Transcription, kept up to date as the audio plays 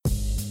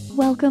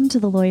Welcome to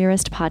the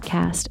Lawyerist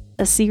Podcast,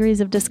 a series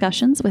of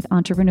discussions with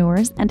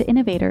entrepreneurs and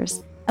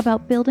innovators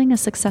about building a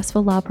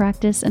successful law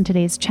practice in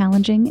today's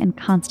challenging and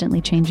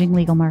constantly changing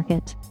legal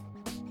market.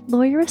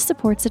 Lawyerist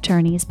supports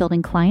attorneys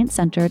building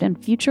client-centered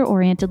and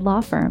future-oriented law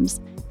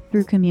firms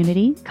through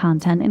community,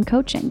 content, and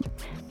coaching,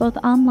 both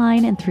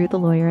online and through the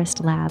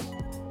Lawyerist Lab.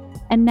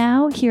 And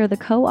now, here are the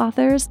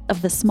co-authors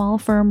of the Small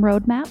Firm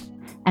Roadmap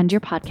and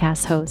your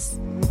podcast hosts.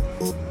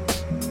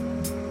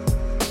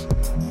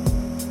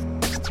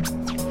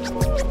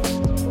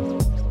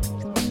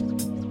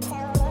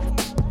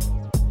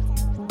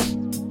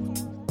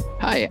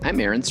 Hi, I'm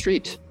Aaron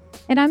Street.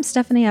 And I'm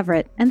Stephanie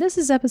Everett, and this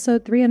is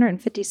episode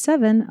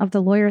 357 of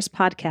the Lawyerist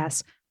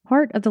Podcast,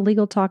 part of the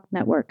Legal Talk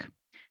Network.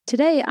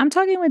 Today, I'm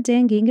talking with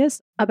Dan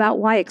Gingiss about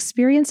why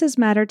experiences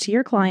matter to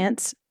your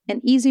clients and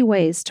easy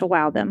ways to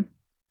wow them.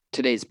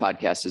 Today's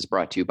podcast is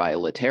brought to you by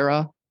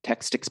Litera,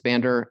 Text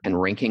Expander, and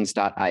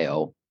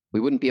Rankings.io. We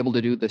wouldn't be able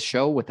to do the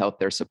show without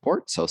their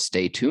support, so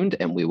stay tuned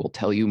and we will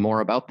tell you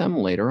more about them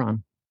later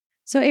on.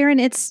 So, Aaron,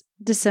 it's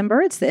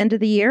December, it's the end of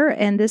the year,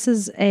 and this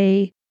is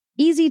a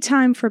easy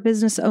time for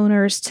business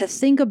owners to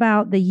think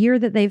about the year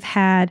that they've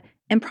had,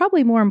 and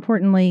probably more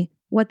importantly,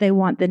 what they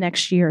want the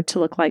next year to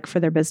look like for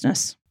their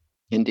business.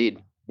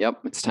 Indeed. Yep.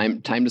 It's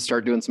time to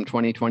start doing some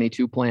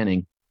 2022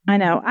 planning. I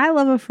know. I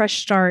love a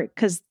fresh start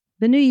because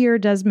the new year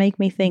does make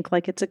me think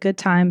like it's a good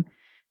time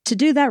to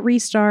do that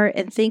restart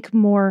and think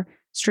more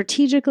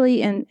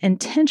strategically and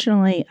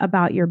intentionally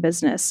about your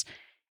business.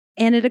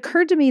 And it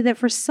occurred to me that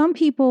for some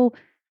people,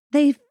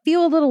 they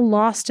feel a little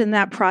lost in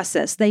that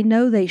process. They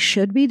know they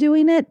should be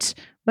doing it,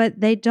 but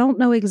they don't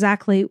know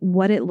exactly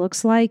what it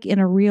looks like in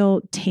a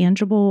real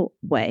tangible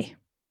way.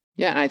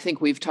 Yeah, and I think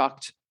we've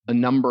talked a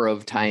number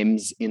of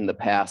times in the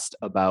past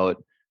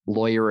about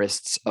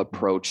lawyerists'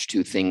 approach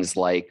to things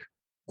like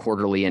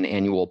quarterly and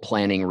annual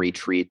planning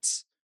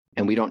retreats.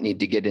 And we don't need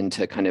to get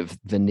into kind of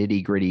the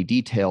nitty-gritty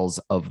details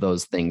of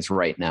those things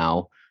right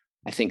now.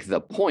 I think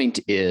the point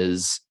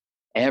is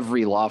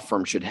every law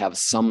firm should have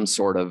some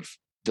sort of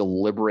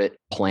deliberate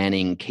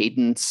planning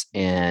cadence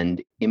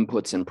and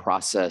inputs and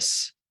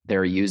process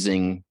they're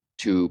using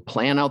to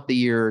plan out the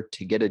year,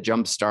 to get a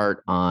jump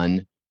start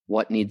on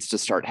what needs to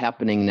start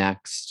happening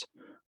next.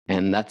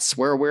 And that's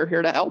where we're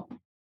here to help.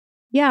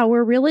 Yeah,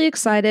 we're really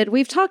excited.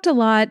 We've talked a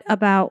lot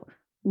about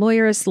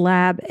Lawyerist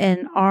Lab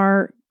and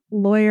our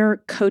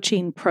lawyer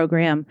coaching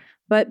program,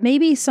 but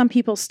maybe some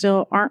people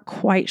still aren't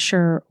quite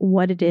sure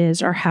what it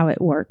is or how it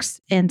works.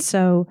 And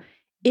so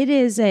it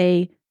is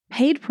a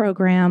paid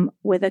program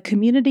with a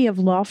community of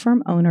law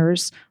firm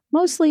owners,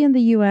 mostly in the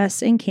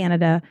US and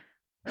Canada,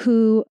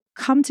 who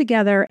come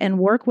together and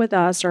work with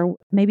us, or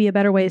maybe a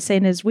better way of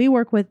saying it is we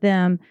work with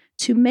them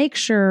to make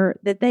sure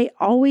that they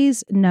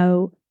always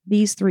know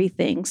these three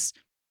things.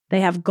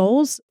 They have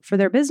goals for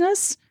their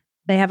business,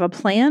 they have a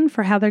plan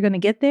for how they're going to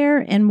get there,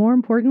 and more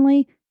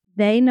importantly,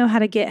 they know how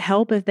to get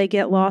help if they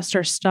get lost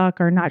or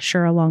stuck or not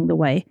sure along the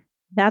way.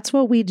 That's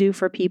what we do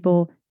for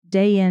people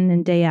day in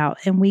and day out,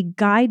 and we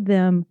guide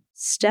them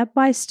step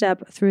by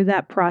step through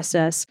that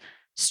process,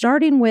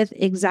 starting with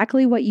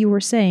exactly what you were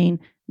saying,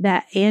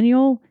 that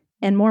annual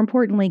and more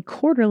importantly,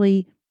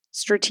 quarterly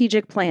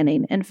strategic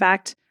planning. In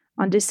fact,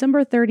 on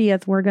December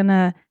 30th, we're going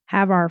to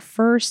have our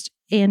first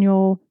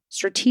annual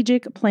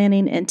strategic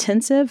planning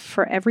intensive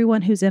for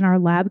everyone who's in our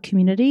lab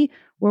community,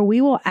 where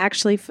we will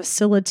actually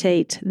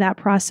facilitate that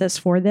process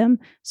for them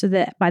so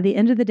that by the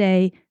end of the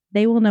day,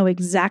 they will know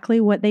exactly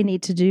what they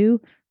need to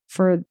do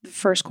for the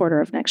first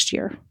quarter of next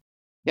year.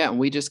 Yeah, and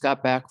we just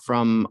got back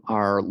from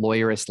our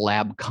Lawyerist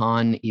Lab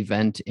Con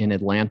event in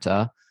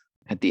Atlanta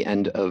at the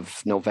end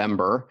of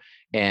November.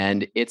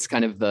 And it's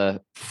kind of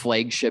the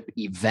flagship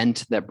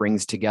event that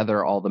brings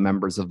together all the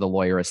members of the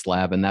Lawyerist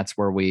Lab. And that's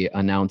where we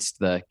announced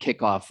the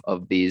kickoff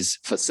of these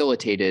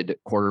facilitated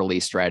quarterly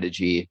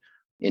strategy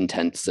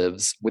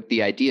intensives with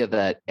the idea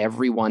that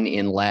everyone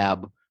in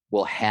lab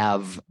will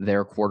have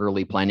their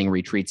quarterly planning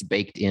retreats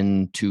baked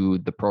into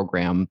the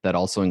program that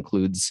also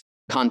includes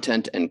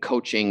content and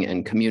coaching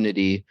and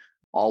community,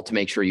 all to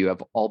make sure you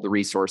have all the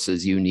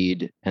resources you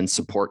need and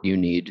support you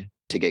need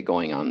to get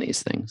going on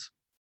these things.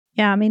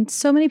 Yeah, I mean,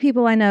 so many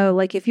people I know,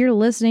 like if you're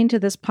listening to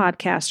this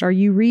podcast or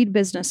you read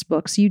business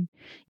books, you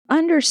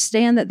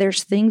understand that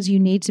there's things you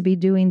need to be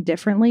doing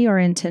differently or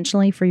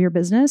intentionally for your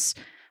business,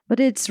 but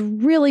it's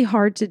really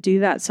hard to do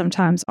that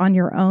sometimes on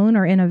your own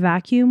or in a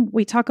vacuum.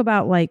 We talk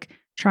about like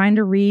trying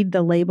to read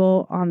the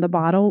label on the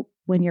bottle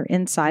when you're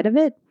inside of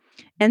it.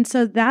 And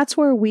so that's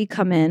where we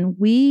come in.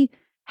 We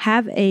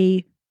have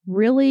a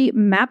really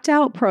mapped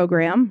out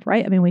program,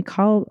 right? I mean, we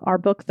call our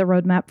book The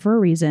Roadmap for a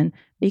reason,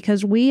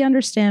 because we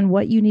understand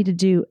what you need to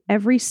do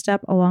every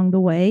step along the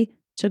way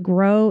to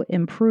grow,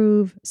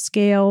 improve,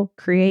 scale,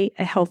 create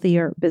a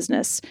healthier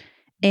business.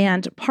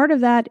 And part of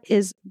that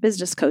is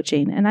business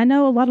coaching. And I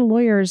know a lot of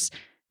lawyers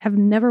have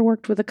never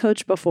worked with a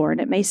coach before,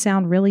 and it may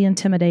sound really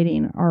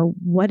intimidating, or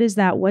what is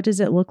that? What does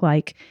it look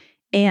like?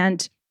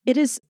 And it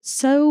is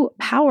so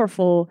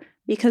powerful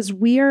because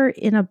we are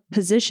in a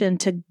position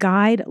to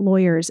guide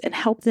lawyers and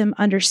help them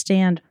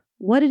understand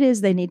what it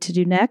is they need to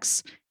do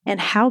next and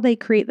how they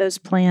create those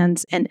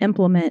plans and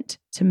implement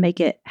to make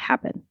it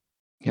happen.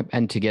 Yep.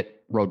 And to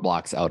get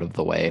roadblocks out of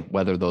the way,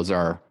 whether those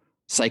are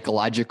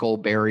psychological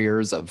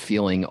barriers of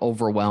feeling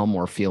overwhelmed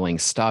or feeling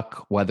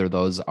stuck, whether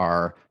those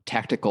are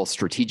tactical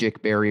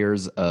strategic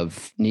barriers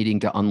of needing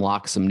to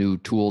unlock some new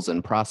tools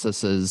and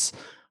processes.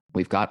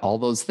 We've got all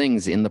those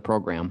things in the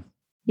program.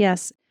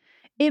 Yes.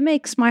 It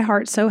makes my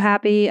heart so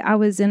happy. I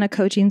was in a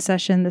coaching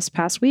session this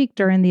past week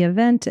during the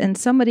event, and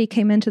somebody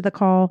came into the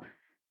call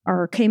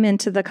or came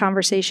into the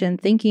conversation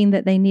thinking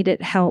that they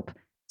needed help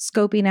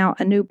scoping out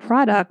a new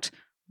product.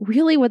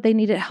 Really, what they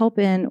needed help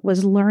in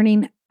was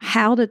learning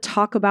how to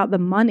talk about the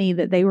money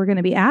that they were going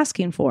to be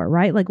asking for,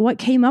 right? Like what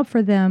came up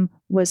for them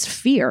was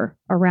fear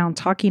around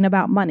talking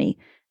about money.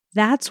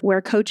 That's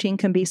where coaching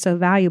can be so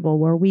valuable,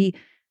 where we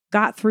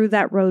got through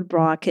that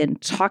roadblock and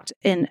talked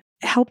and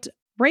helped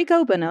break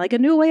open like a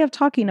new way of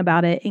talking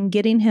about it and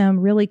getting him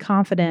really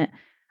confident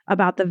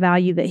about the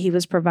value that he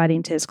was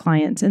providing to his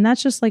clients. And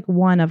that's just like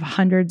one of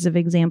hundreds of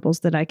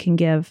examples that I can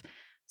give.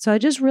 So I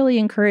just really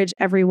encourage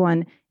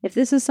everyone, if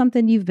this is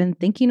something you've been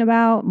thinking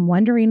about,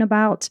 wondering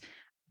about,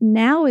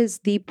 now is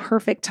the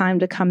perfect time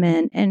to come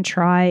in and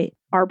try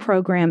our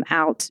program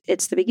out.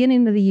 It's the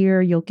beginning of the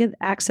year. You'll get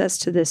access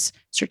to this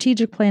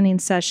strategic planning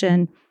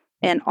session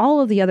and all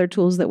of the other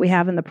tools that we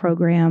have in the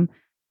program.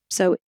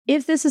 So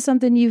if this is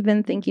something you've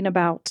been thinking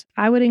about,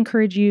 I would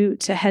encourage you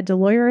to head to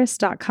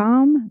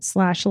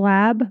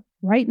lawyerist.com/lab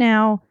right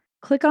now,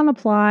 click on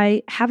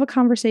apply, have a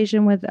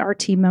conversation with our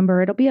team member.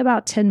 It'll be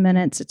about 10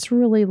 minutes. It's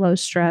really low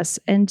stress,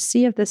 and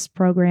see if this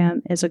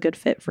program is a good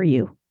fit for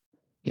you.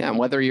 Yeah. And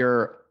whether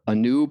you're a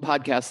new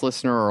podcast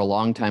listener or a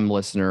longtime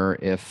listener,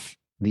 if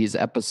these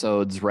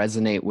episodes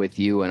resonate with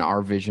you and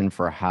our vision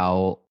for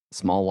how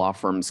small law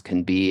firms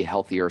can be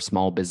healthier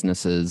small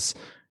businesses,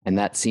 and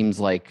that seems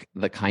like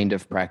the kind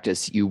of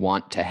practice you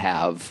want to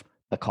have,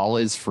 the call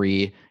is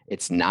free.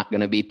 It's not going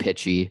to be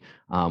pitchy.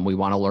 We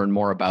want to learn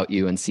more about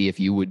you and see if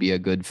you would be a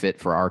good fit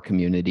for our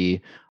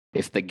community.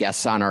 If the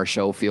guests on our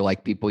show feel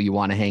like people you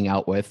want to hang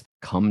out with,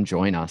 come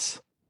join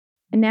us.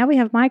 And now we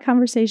have my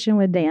conversation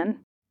with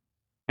Dan.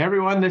 Hey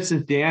everyone, this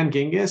is Dan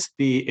Gingiss,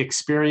 the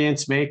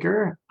Experience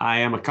Maker. I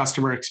am a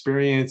customer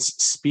experience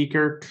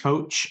speaker,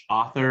 coach,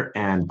 author,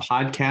 and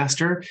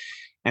podcaster.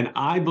 And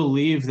I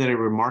believe that a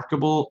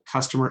remarkable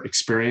customer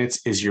experience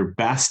is your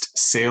best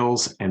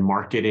sales and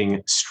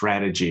marketing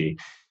strategy.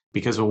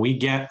 Because when we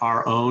get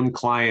our own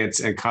clients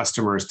and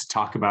customers to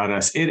talk about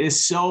us, it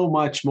is so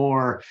much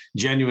more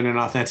genuine and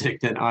authentic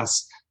than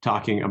us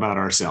talking about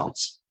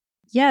ourselves.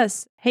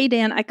 Yes. Hey,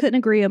 Dan, I couldn't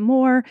agree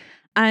more.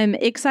 I'm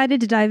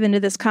excited to dive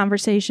into this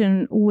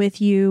conversation with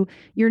you.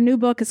 Your new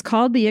book is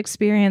called The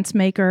Experience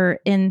Maker,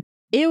 and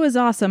it was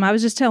awesome. I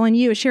was just sharing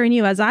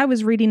you, as I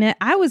was reading it,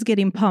 I was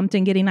getting pumped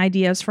and getting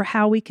ideas for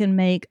how we can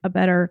make a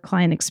better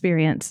client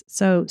experience.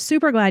 So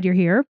super glad you're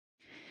here.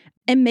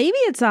 And maybe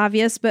it's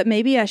obvious, but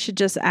maybe I should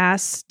just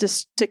ask,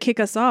 just to kick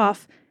us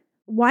off,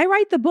 why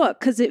write the book?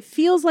 Because it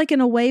feels like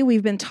in a way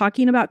we've been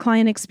talking about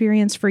client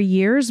experience for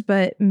years,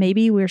 but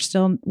maybe we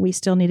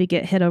still need to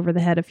get hit over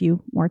the head a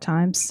few more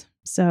times.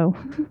 So,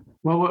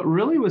 well, what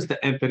really was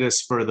the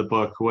impetus for the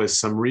book was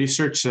some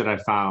research that I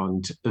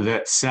found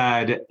that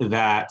said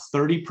that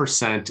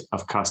 30%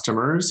 of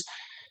customers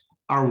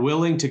are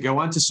willing to go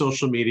onto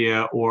social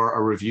media or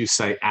a review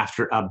site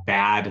after a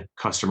bad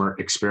customer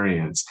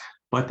experience,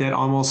 but that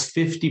almost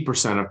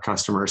 50% of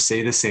customers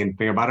say the same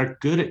thing about a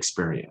good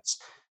experience.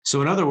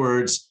 So in other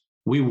words,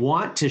 we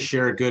want to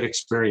share good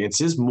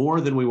experiences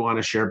more than we want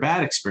to share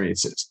bad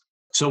experiences.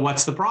 So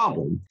what's the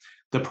problem?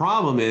 The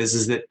problem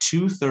is that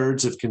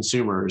 2/3 of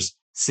consumers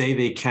say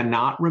they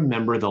cannot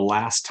remember the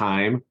last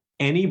time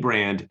any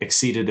brand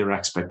exceeded their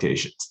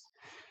expectations.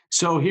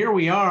 So here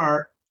we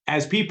are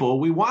as people,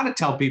 we want to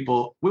tell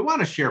people, we want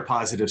to share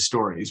positive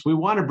stories. We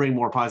want to bring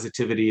more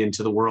positivity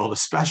into the world,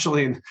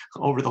 especially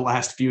over the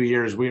last few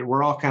years.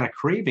 We're all kind of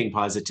craving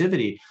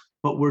positivity,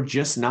 but we're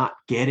just not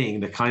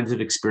getting the kinds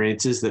of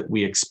experiences that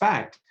we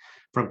expect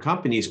from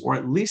companies, or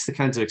at least the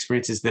kinds of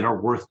experiences that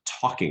are worth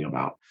talking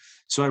about.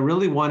 So I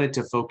really wanted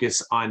to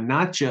focus on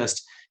not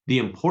just the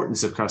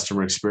importance of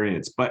customer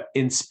experience, but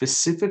in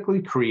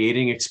specifically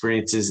creating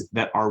experiences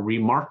that are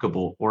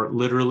remarkable, or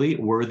literally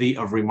worthy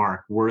of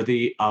remark,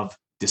 worthy of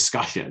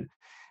discussion.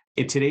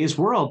 In today's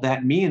world,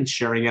 that means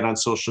sharing it on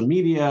social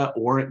media,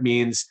 or it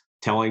means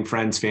telling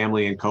friends,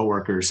 family, and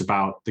coworkers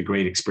about the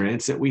great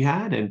experience that we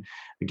had. And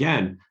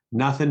again,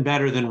 nothing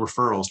better than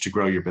referrals to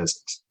grow your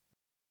business.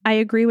 I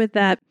agree with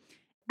that.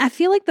 I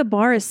feel like the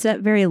bar is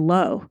set very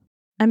low.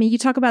 I mean, you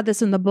talk about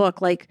this in the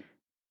book, like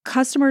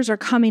customers are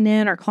coming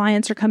in, our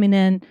clients are coming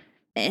in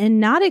and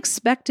not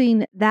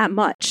expecting that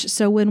much.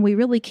 So when we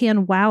really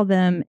can wow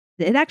them,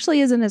 it actually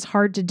isn't as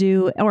hard to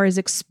do or as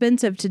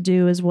expensive to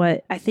do as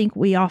what I think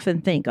we often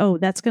think. Oh,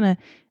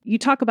 you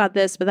talk about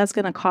this, but that's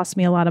going to cost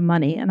me a lot of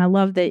money. And I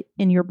love that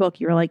in your book,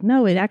 you're like,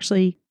 no, it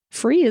actually,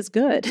 free is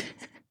good.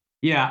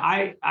 Yeah,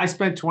 I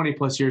spent 20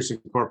 plus years in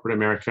corporate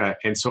America.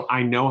 And so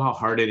I know how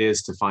hard it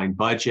is to find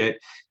budget,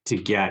 to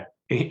get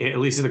at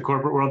least in the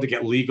corporate world, to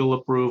get legal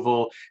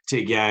approval,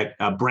 to get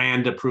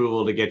brand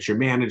approval, to get your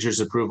manager's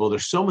approval.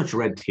 There's so much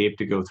red tape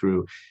to go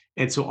through.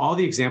 And so all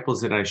the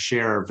examples that I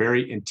share are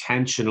very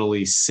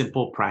intentionally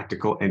simple,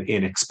 practical, and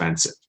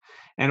inexpensive.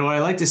 And what I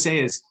like to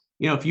say is,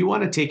 if you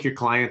want to take your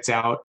clients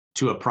out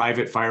to a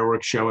private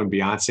fireworks show and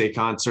Beyonce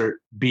concert,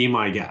 be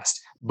my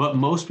guest. But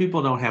most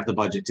people don't have the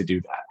budget to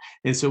do that.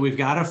 And so we've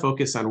got to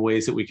focus on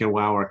ways that we can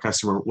wow our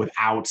customer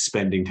without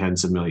spending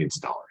tens of millions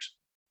of dollars.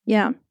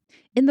 Yeah.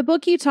 In the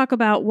book, you talk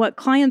about what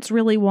clients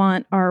really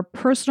want are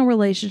personal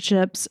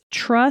relationships,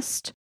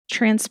 trust,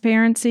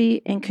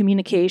 transparency, and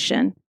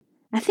communication.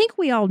 I think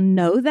we all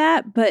know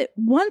that, but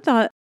one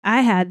thought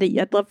I had that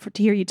I'd love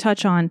to hear you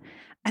touch on,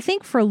 I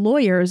think for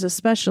lawyers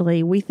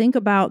especially, we think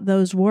about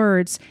those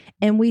words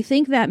and we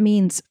think that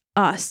means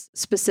us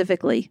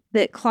specifically,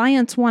 that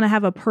clients want to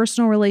have a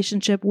personal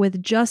relationship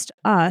with just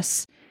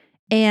us.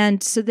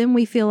 And so then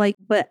we feel like,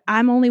 but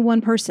I'm only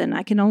one person.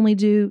 I can only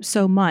do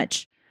so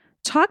much.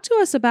 Talk to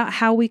us about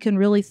how we can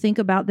really think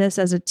about this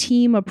as a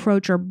team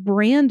approach or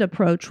brand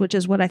approach, which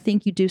is what I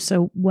think you do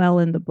so well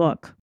in the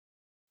book.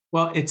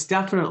 Well, it's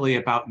definitely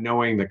about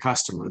knowing the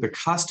customer. The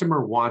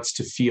customer wants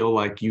to feel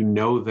like you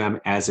know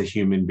them as a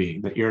human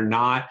being, that you're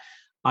not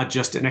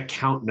just an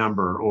account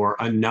number or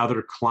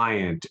another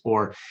client,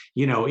 or,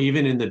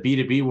 even in the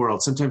B2B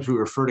world, sometimes we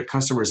refer to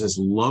customers as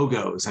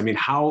logos. I mean,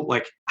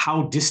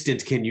 how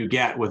distant can you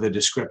get with a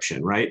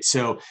description, right?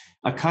 So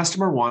a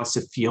customer wants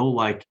to feel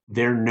like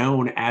they're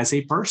known as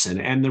a person.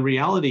 And the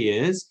reality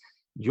is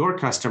your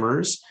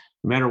customers,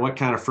 no matter what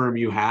kind of firm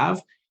you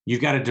have,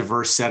 you've got a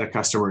diverse set of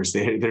customers.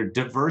 They're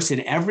diverse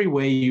in every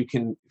way you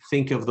can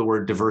think of the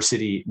word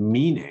diversity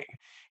meaning.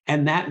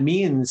 And that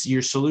means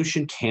your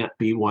solution can't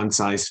be one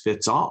size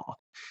fits all.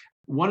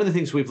 One of the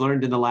things we've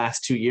learned in the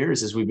last 2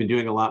 years is we've been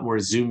doing a lot more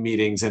Zoom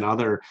meetings and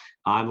other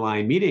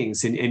online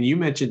meetings. And you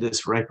mentioned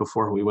this right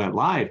before we went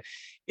live,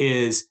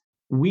 is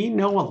we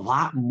know a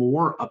lot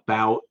more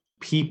about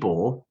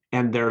people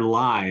and their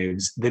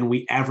lives than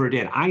we ever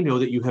did. I know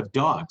that you have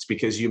dogs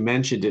because you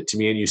mentioned it to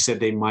me and you said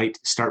they might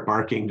start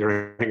barking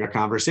during a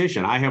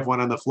conversation. I have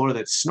one on the floor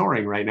that's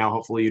snoring right now.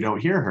 Hopefully you don't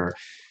hear her.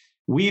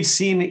 We've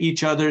seen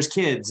each other's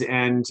kids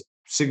and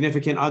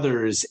significant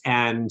others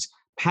and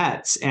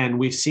pets, and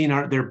we've seen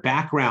their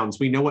backgrounds.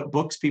 We know what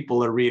books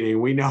people are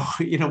reading. We know,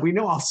 we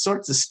know all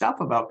sorts of stuff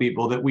about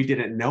people that we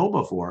didn't know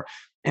before.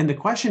 And the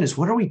question is,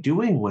 what are we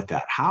doing with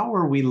that? How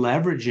are we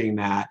leveraging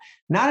that?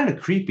 Not in a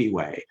creepy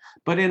way,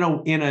 but in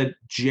a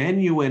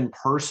genuine,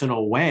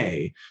 personal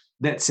way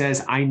that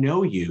says, I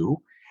know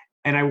you,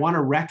 and I want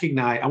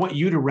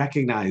you to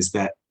recognize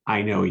that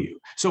I know you.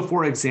 So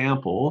for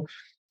example,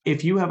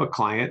 if you have a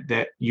client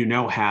that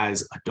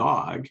has a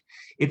dog,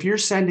 if you're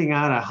sending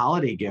out a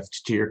holiday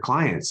gift to your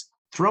clients,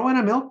 throw in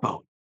a milk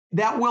bone.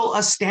 That will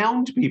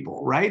astound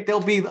people, right? They'll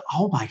be,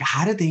 oh my God,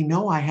 how did they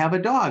know I have a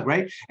dog,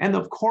 right? And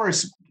of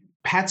course,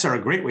 pets are a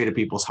great way to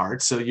people's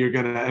hearts. So you're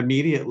going to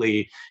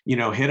immediately,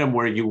 hit them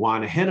where you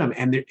want to hit them.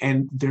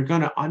 And they're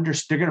going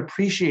to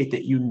appreciate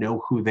that you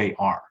know who they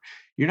are.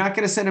 You're not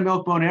going to send a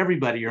milk bone to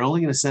everybody. You're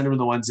only going to send them to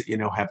the ones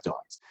that have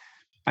dogs.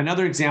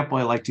 Another example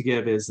I like to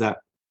give is that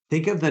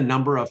think of the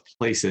number of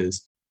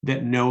places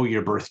that know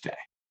your birthday.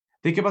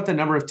 Think about the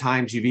number of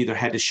times you've either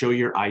had to show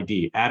your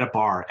ID at a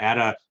bar, at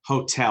a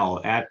hotel,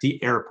 at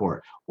the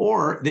airport,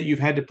 or that you've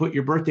had to put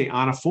your birthday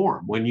on a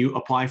form when you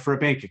apply for a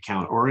bank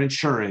account or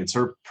insurance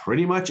or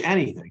pretty much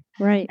anything.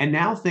 Right. And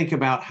now think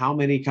about how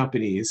many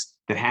companies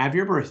that have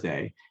your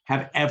birthday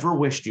have ever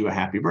wished you a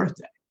happy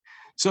birthday.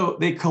 So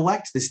they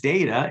collect this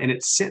data and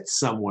it sits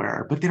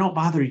somewhere, but they don't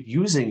bother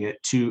using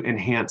it to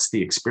enhance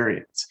the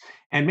experience.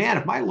 And man,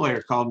 if my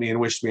lawyer called me and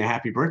wished me a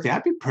happy birthday,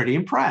 I'd be pretty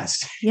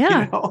impressed.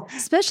 Yeah.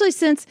 Especially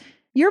since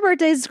your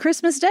birthday is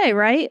Christmas Day,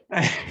 right?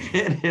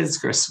 It is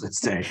Christmas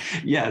Day.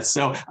 Yes.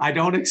 So I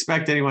don't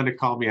expect anyone to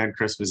call me on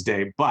Christmas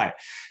Day, but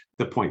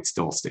the point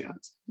still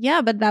stands.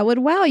 Yeah, but that would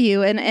wow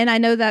you. And I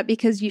know that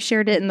because you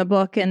shared it in the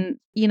book and,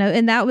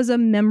 and that was a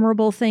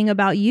memorable thing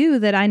about you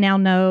that I now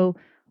know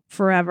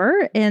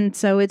forever. And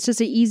so it's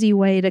just an easy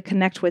way to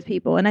connect with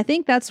people. And I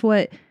think that's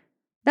what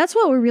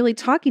we're really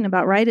talking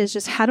about, right? Is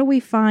just how do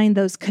we find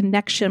those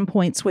connection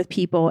points with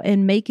people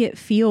and make it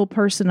feel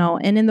personal?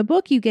 And in the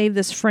book, you gave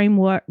this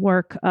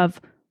framework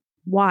of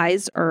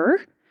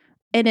wiser,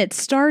 and it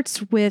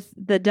starts with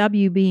the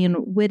W being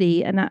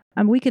witty. And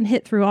we can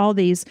hit through all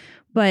these,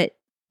 but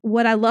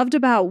what I loved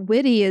about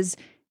witty is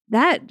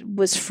that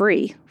was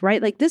free,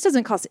 right? Like this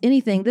doesn't cost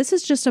anything. This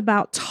is just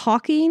about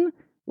talking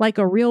like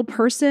a real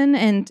person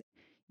and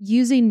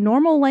using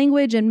normal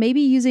language and maybe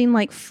using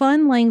like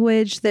fun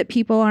language that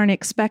people aren't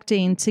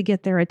expecting to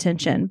get their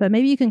attention. But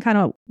maybe you can kind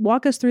of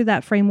walk us through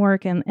that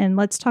framework and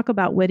let's talk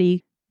about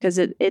witty because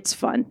it's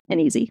fun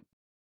and easy.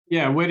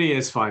 Yeah, witty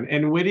is fun.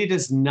 And witty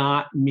does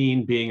not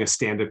mean being a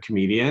stand-up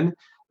comedian.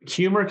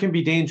 Humor can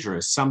be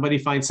dangerous. Somebody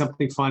finds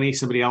something funny,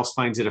 somebody else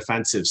finds it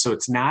offensive. So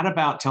it's not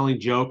about telling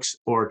jokes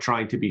or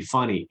trying to be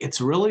funny. It's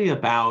really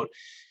about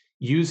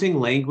using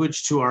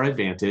language to our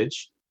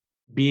advantage,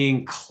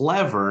 being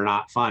clever,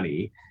 not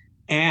funny,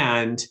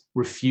 and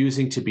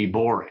refusing to be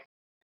boring.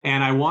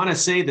 And I want to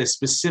say this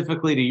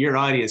specifically to your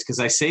audience, because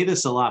I say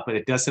this a lot, but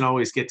it doesn't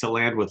always get to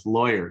land with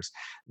lawyers.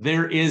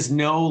 There is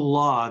no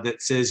law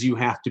that says you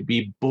have to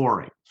be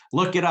boring.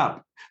 Look it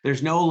up.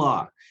 There's no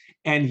law.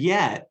 And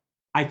yet,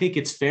 I think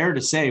it's fair to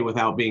say,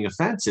 without being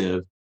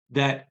offensive,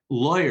 that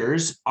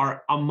lawyers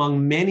are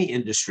among many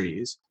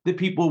industries that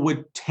people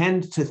would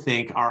tend to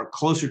think are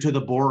closer to the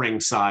boring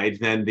side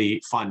than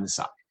the fun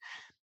side.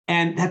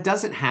 And that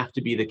doesn't have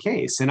to be the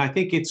case. And I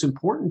think it's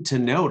important to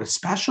note,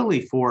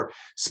 especially for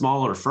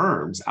smaller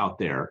firms out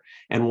there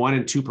and 1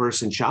 and 2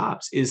 person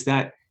shops, is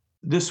that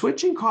the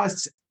switching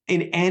costs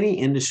in any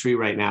industry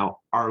right now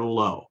are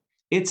low.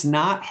 It's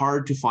not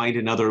hard to find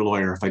another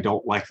lawyer if I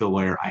don't like the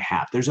lawyer I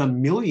have. There's a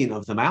million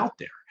of them out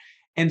there.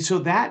 And so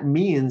that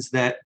means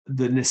that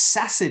the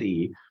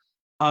necessity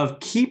of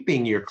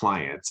keeping your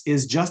clients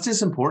is just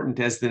as important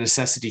as the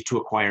necessity to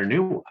acquire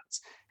new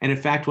ones. And in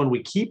fact, when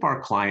we keep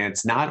our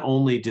clients, not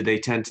only do they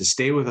tend to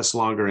stay with us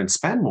longer and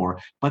spend more,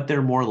 but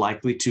they're more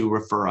likely to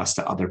refer us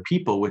to other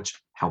people, which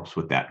helps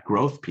with that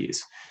growth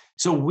piece.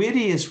 So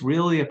Witty is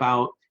really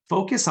about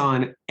focus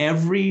on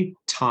every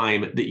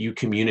time that you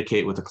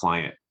communicate with a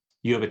client,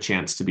 you have a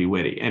chance to be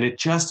witty. And it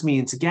just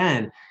means,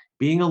 again,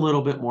 being a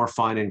little bit more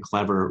fun and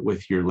clever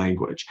with your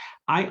language.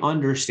 I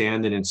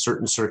understand that in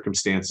certain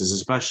circumstances,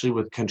 especially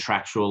with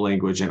contractual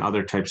language and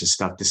other types of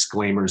stuff,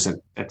 disclaimers, and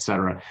et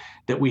cetera,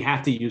 that we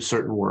have to use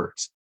certain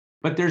words.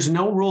 But there's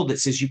no rule that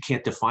says you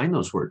can't define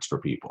those words for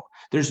people.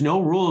 There's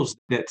no rules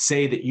that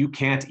say that you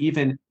can't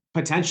even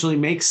potentially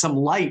make some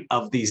light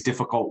of these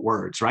difficult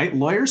words, right?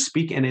 Lawyers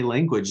speak in a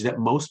language that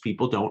most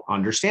people don't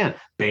understand.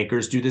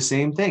 Bankers do the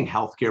same thing.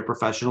 Healthcare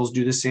professionals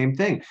do the same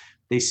thing.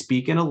 They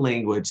speak in a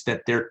language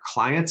that their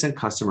clients and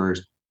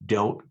customers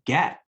don't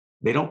get.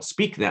 They don't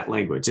speak that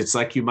language. It's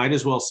like you might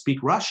as well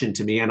speak Russian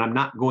to me and I'm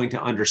not going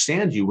to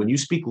understand you. When you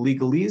speak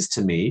legalese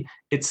to me,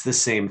 it's the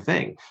same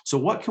thing. So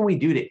what can we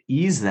do to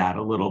ease that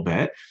a little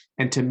bit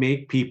and to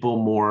make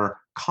people more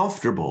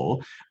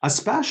comfortable,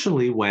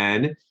 especially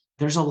when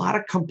there's a lot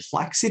of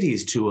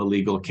complexities to a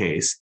legal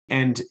case?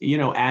 And,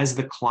 as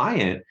the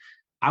client,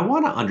 I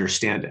want to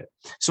understand it.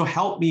 So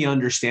help me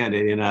understand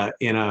it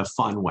in a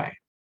fun way.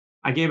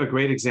 I gave a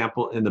great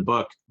example in the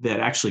book that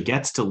actually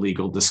gets to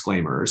legal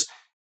disclaimers.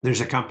 There's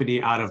a company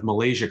out of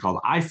Malaysia called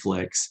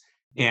iFlix,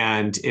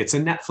 and it's a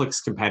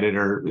Netflix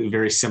competitor,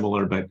 very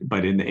similar,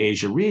 but in the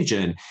Asia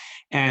region.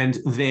 And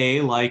they,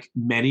 like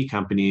many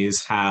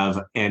companies, have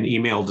an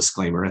email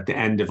disclaimer at the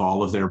end of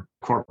all of their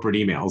corporate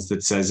emails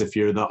that says, if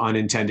you're the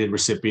unintended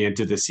recipient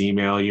of this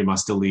email, you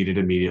must delete it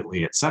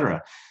immediately, et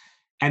cetera.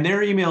 And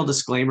their email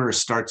disclaimer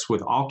starts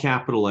with all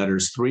capital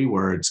letters, 3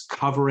 words,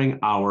 covering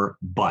our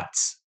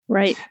butts.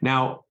 Right.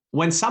 Now,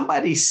 when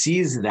somebody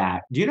sees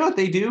that, do you know what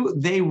they do?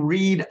 They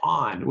read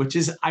on, which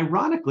is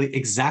ironically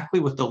exactly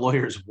what the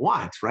lawyers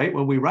want, right?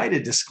 When we write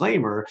a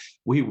disclaimer,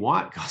 we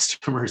want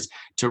customers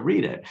to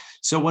read it.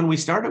 So when we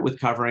start it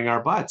with covering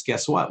our butts,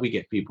 guess what? We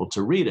get people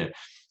to read it.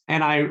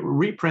 And I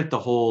reprint the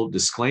whole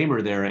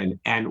disclaimer there.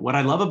 And what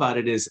I love about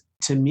it is,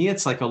 to me,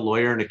 it's like a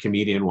lawyer and a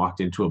comedian walked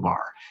into a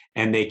bar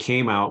and they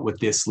came out with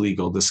this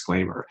legal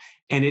disclaimer.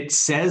 And it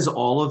says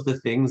all of the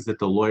things that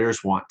the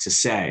lawyers want to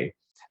say,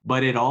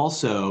 but it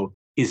also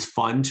is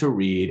fun to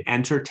read,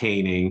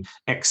 entertaining,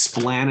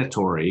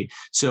 explanatory.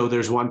 So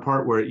there's one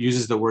part where it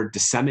uses the word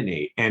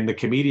disseminate, and the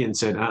comedian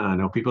said,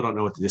 no, people don't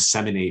know what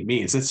disseminate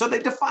means. And so they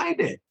defined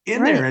it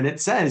in there, and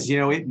it says,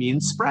 it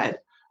means spread.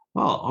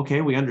 Well,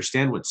 okay, we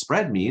understand what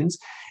spread means.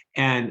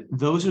 And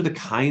those are the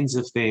kinds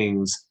of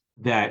things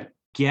that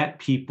get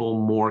people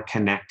more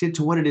connected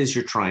to what it is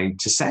you're trying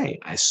to say.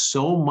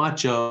 So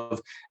much of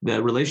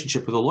the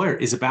relationship with a lawyer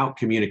is about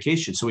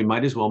communication. So we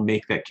might as well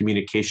make that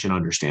communication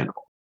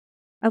understandable.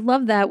 I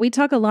love that. We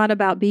talk a lot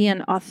about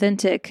being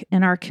authentic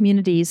in our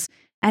communities.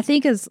 I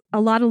think as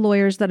a lot of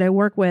lawyers that I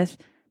work with,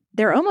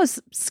 they're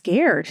almost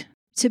scared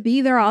to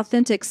be their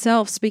authentic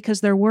selves because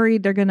they're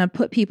worried they're going to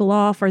put people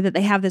off, or that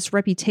they have this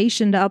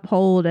reputation to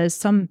uphold as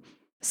some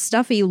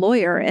stuffy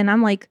lawyer. And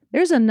I'm like,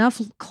 there's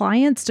enough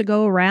clients to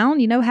go around,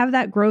 have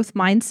that growth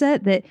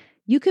mindset that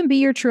you can be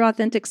your true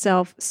authentic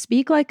self,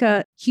 speak like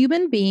a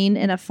human being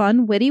in a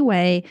fun, witty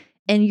way,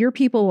 and your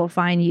people will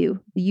find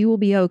you. You will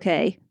be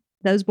okay.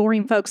 Those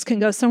boring folks can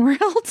go somewhere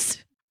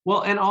else.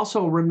 Well, and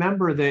also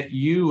remember that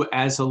you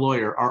as a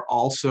lawyer are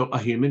also a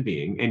human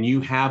being, and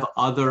you have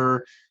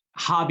other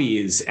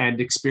hobbies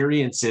and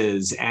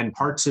experiences and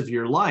parts of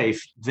your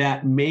life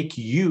that make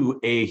you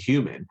a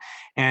human.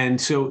 And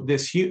so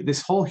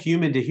this whole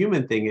human to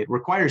human thing, it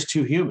requires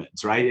 2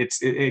 humans, right?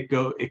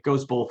 It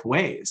goes both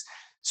ways.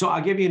 So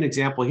I'll give you an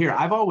example here.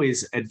 I've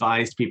always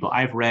advised people.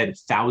 I've read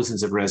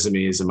thousands of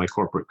resumes in my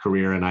corporate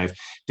career, and I've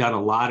done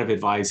a lot of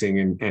advising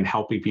and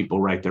helping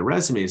people write their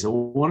resumes. And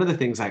one of the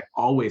things I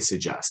always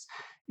suggest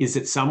is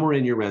that somewhere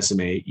in your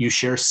resume, you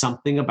share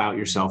something about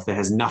yourself that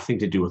has nothing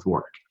to do with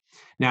work.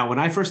 Now, when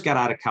I first got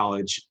out of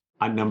college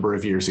a number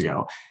of years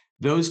ago,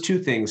 those 2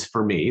 things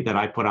for me that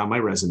I put on my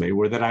resume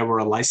were that I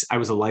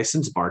was a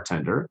licensed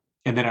bartender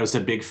and that I was a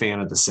big fan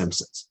of The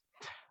Simpsons.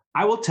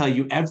 I will tell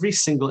you, every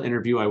single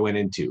interview I went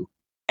into,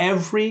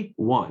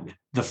 everyone,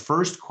 the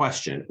first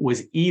question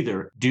was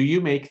either, do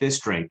you make this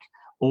drink?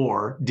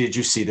 Or did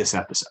you see this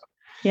episode?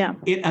 Yeah.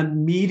 It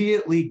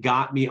immediately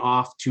got me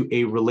off to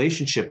a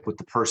relationship with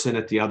the person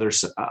at the other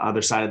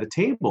side of the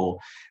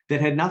table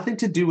that had nothing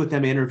to do with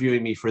them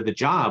interviewing me for the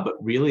job,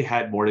 but really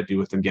had more to do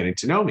with them getting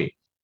to know me.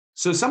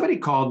 So somebody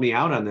called me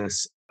out on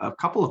this a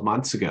couple of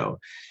months ago.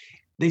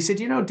 They said,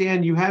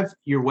 Dan, you have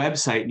your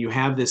website and you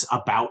have this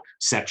about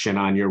section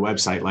on your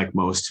website, like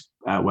most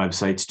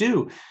websites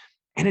do.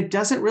 And it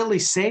doesn't really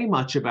say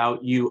much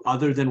about you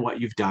other than what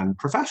you've done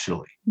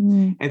professionally.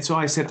 And so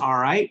I said, all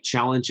right,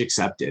 challenge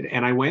accepted.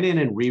 And I went in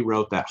and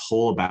rewrote that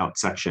whole about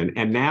section.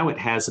 And now it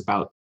has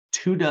about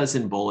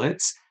 24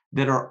 bullets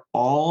that are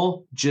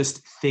all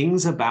just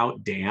things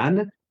about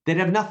Dan that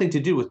have nothing to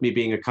do with me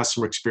being a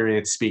customer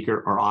experience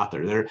speaker or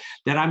author.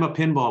 That I'm a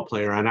pinball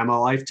player and I'm a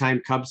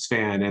lifetime Cubs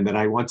fan and that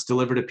I once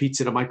delivered a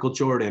pizza to Michael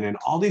Jordan and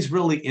all these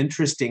really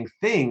interesting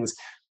things.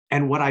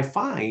 And what I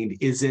find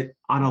is that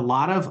on a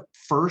lot of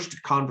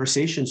first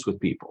conversations with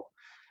people,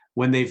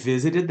 when they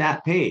visited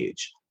that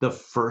page, the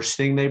first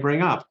thing they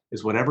bring up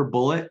is whatever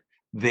bullet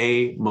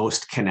they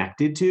most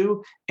connected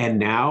to. And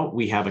now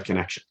we have a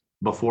connection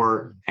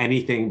before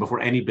any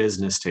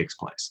business takes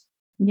place.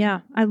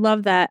 Yeah, I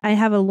love that. I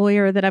have a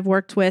lawyer that I've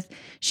worked with.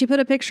 She put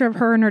a picture of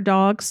her and her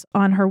dogs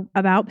on her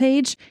about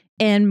page,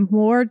 and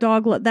more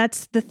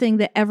that's the thing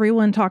that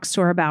everyone talks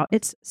to her about.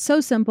 It's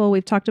so simple.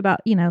 We've talked about,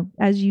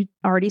 as you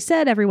already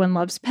said, everyone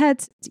loves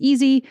pets. It's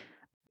easy.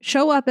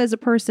 Show up as a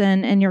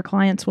person and your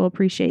clients will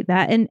appreciate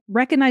that and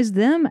recognize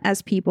them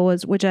as people,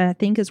 which I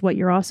think is what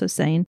you're also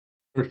saying.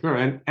 For sure.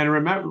 And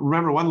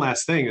remember one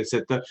last thing is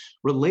that the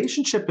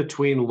relationship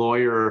between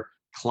lawyer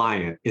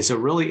client is a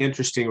really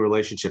interesting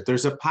relationship.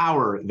 There's a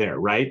power there,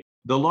 right?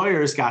 The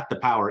lawyer's got the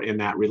power in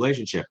that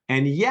relationship.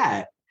 And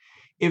yet,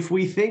 if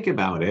we think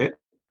about it,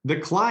 the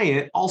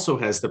client also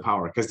has the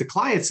power because the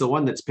client's the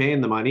one that's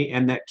paying the money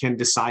and that can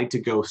decide to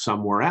go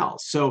somewhere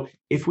else. So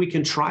if we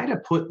can try to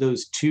put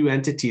those two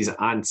entities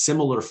on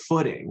similar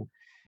footing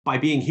by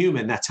being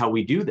human, that's how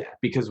we do that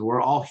because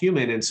we're all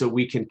human. And so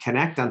we can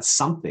connect on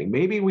something.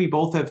 Maybe we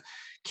both have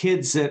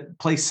kids that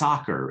play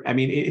soccer. I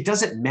mean, it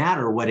doesn't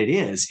matter what it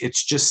is.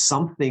 It's just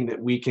something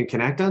that we can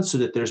connect on so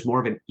that there's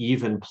more of an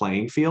even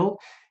playing field.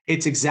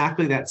 It's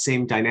exactly that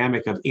same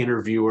dynamic of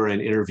interviewer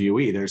and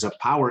interviewee. There's a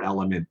power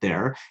element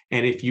there.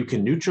 And if you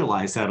can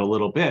neutralize that a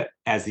little bit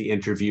as the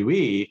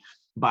interviewee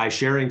by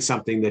sharing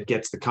something that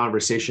gets the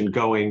conversation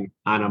going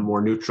on a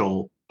more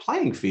neutral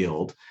playing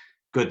field,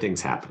 good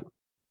things happen.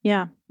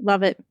 Yeah,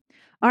 love it.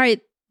 All right.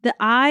 The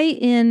I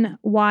in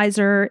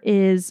Wiser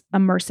is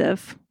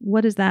immersive.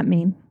 What does that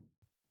mean?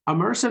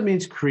 Immersive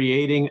means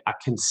creating a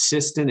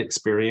consistent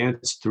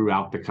experience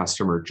throughout the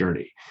customer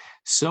journey.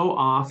 So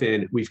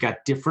often we've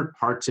got different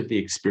parts of the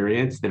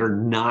experience that are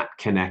not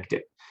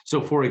connected.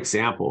 So for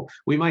example,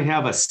 we might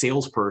have a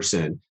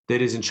salesperson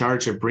that is in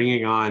charge of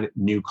bringing on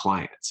new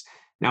clients.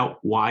 Now,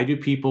 why do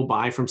people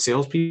buy from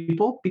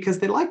salespeople? Because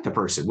they like the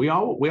person. We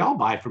all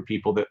buy from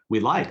people that we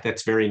like.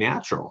 That's very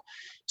natural.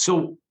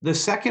 So the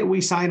second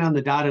we sign on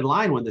the dotted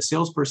line, when the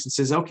salesperson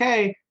says,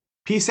 okay,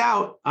 peace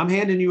out, I'm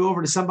handing you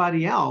over to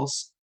somebody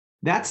else,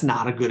 that's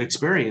not a good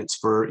experience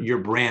for your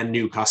brand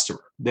new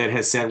customer that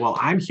has said, well,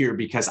 I'm here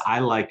because I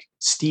like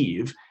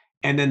Steve.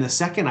 And then the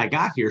second I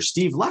got here,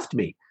 Steve left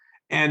me.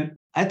 And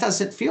that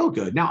doesn't feel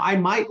good. Now, I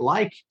might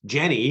like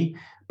Jenny,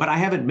 but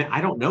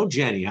I don't know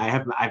Jenny.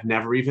 I've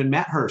never even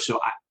met her. So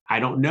I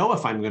don't know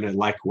if I'm going to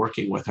like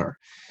working with her.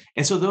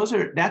 And so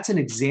that's an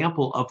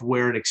example of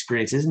where an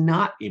experience is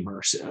not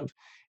immersive.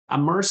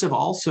 Immersive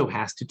also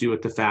has to do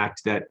with the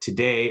fact that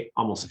today,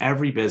 almost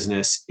every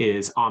business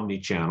is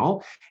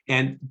omnichannel.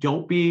 And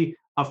don't be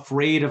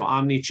afraid of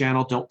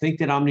omnichannel. Don't think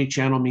that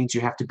omnichannel means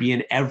you have to be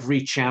in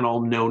every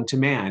channel known to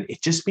man.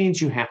 It just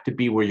means you have to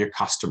be where your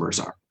customers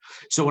are.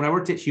 So when I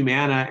worked at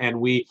Humana and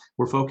we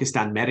were focused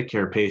on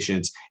Medicare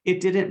patients,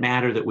 it didn't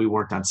matter that we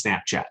weren't on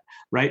Snapchat,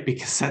 right?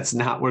 Because that's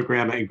not where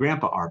grandma and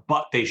grandpa are,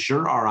 but they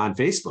sure are on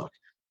Facebook.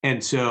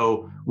 And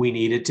so we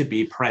needed to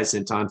be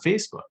present on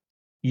Facebook.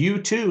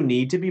 You too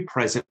need to be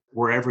present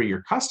wherever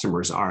your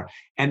customers are.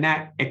 And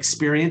that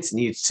experience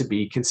needs to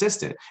be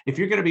consistent. If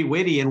you're going to be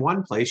witty in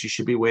one place, you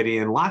should be witty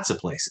in lots of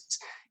places.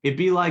 It'd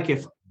be like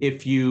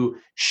if you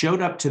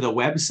showed up to the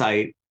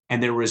website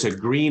and there was a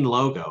green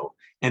logo,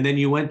 and then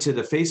you went to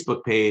the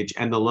Facebook page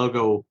and the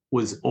logo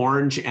was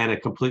orange and a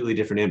completely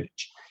different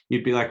image.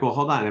 You'd be like, well,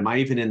 hold on, am I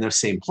even in the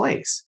same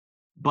place?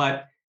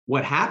 But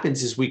what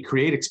happens is we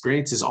create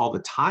experiences all the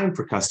time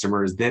for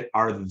customers that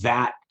are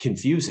that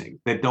confusing,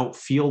 that don't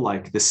feel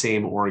like the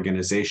same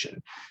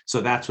organization.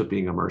 So that's what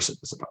being immersive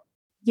is about.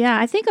 Yeah,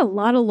 I think a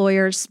lot of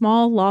lawyers,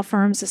 small law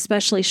firms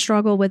especially,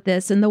 struggle with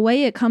this. And the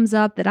way it comes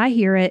up that I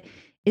hear it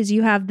is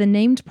you have the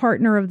named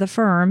partner of the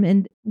firm,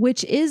 and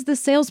which is the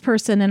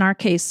salesperson in our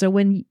case.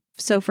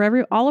 So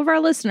for all of our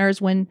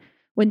listeners, when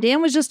when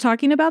Dan was just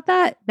talking about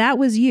that, that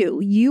was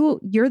you.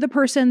 You're the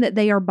person that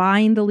they are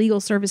buying the legal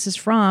services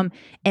from,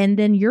 and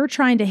then you're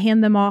trying to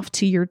hand them off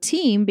to your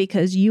team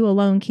because you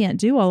alone can't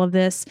do all of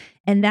this.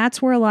 And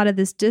that's where a lot of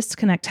this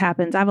disconnect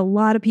happens. I have a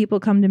lot of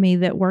people come to me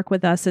that work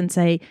with us and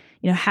say,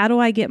 how do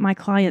I get my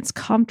clients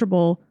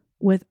comfortable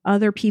with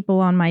other people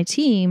on my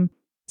team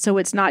so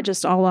it's not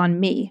just all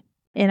on me?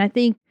 And I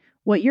think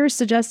what you're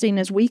suggesting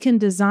is we can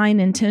design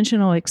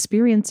intentional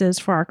experiences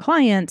for our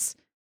clients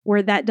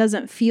where that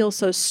doesn't feel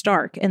so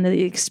stark and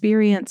the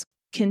experience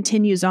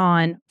continues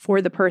on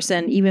for the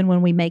person, even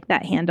when we make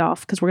that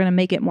handoff, because we're going to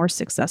make it more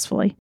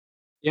successfully.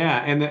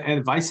 Yeah. And the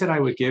advice that I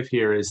would give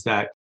here is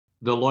that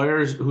the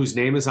lawyers whose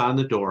name is on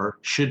the door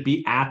should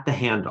be at the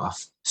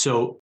handoff.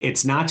 So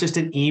it's not just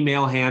an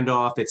email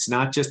handoff. It's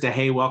not just a,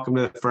 hey, welcome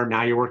to the firm.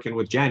 Now you're working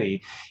with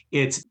Jenny.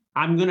 It's,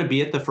 I'm going to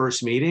be at the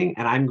first meeting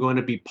and I'm going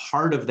to be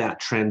part of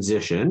that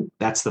transition.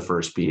 That's the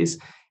first piece.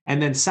 And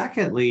then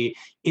secondly,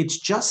 it's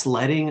just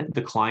letting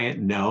the client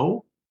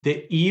know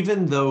that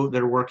even though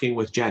they're working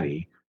with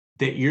Jenny,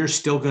 that you're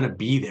still going to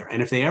be there. And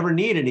if they ever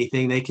need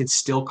anything, they can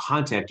still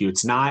contact you.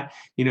 It's not,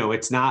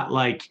 it's not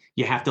like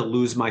you have to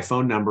lose my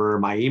phone number or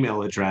my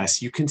email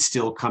address. You can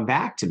still come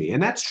back to me.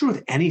 And that's true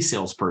with any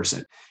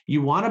salesperson.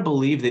 You want to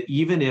believe that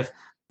even if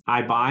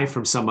I buy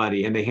from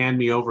somebody and they hand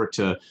me over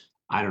to,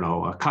 I don't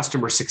know, a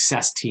customer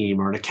success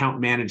team or an account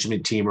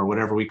management team or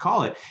whatever we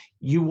call it,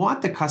 you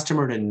want the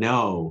customer to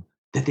know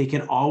that they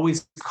can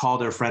always call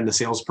their friend, the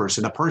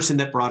salesperson, the person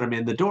that brought them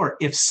in the door,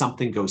 if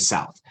something goes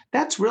south.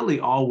 That's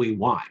really all we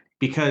want.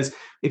 Because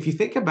if you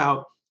think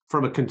about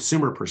from a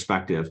consumer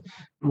perspective,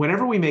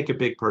 whenever we make a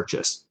big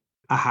purchase,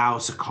 a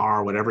house, a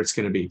car, whatever it's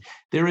going to be,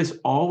 there is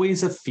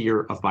always a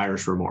fear of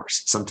buyer's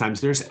remorse. Sometimes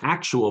there's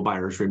actual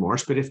buyer's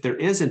remorse, but if there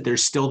isn't,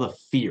 there's still the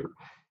fear.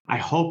 I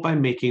hope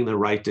I'm making the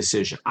right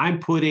decision. I'm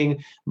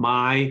putting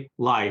my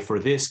life or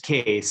this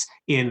case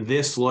in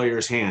this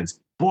lawyer's hands.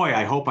 Boy,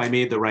 I hope I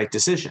made the right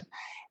decision.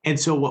 And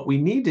so what we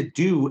need to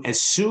do as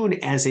soon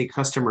as a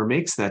customer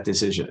makes that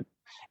decision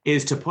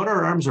is to put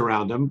our arms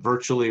around them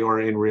virtually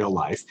or in real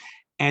life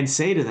and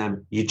say to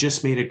them, you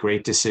just made a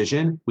great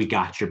decision. We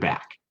got your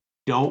back.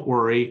 Don't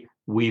worry.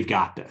 We've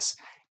got this.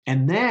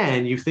 And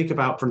then you think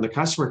about from the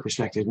customer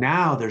perspective,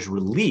 now there's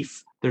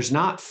relief. There's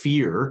not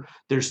fear.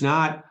 There's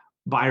not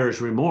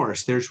buyer's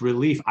remorse. There's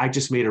relief. I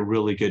just made a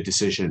really good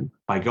decision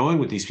by going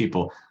with these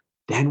people.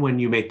 Then when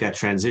you make that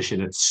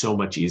transition, it's so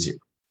much easier.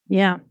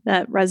 Yeah,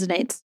 that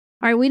resonates.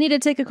 All right, we need to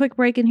take a quick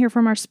break and hear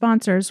from our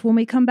sponsors. When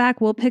we come back,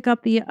 we'll pick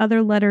up the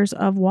other letters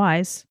of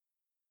WISE.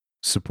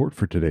 Support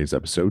for today's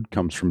episode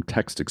comes from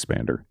Text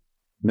Expander.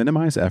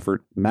 Minimize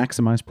effort,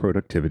 maximize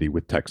productivity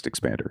with Text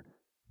Expander.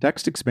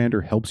 Text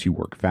Expander helps you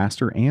work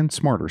faster and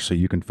smarter so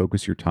you can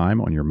focus your time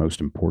on your most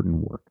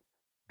important work.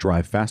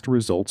 Drive faster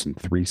results in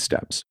 3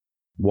 steps.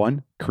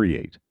 1.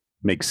 Create.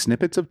 Make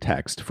snippets of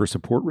text for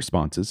support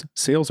responses,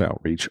 sales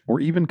outreach,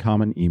 or even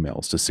common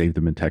emails to save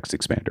them in Text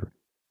Expander.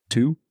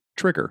 2.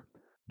 Trigger.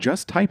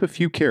 Just type a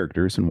few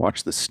characters and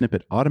watch the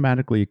snippet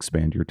automatically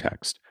expand your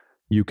text.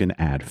 You can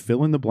add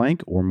fill in the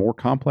blank or more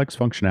complex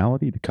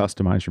functionality to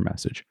customize your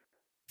message.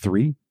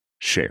 3.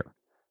 Share.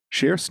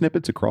 Share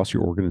snippets across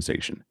your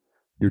organization.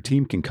 Your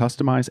team can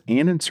customize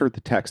and insert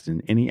the text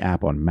in any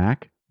app on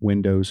Mac,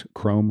 Windows,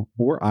 Chrome,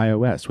 or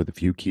iOS with a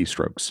few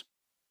keystrokes.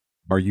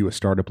 Are you a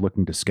startup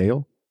looking to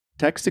scale?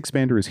 Text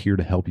Expander is here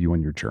to help you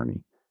on your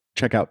journey.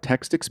 Check out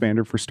Text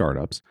Expander for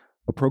Startups,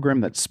 a program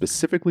that's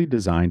specifically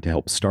designed to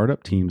help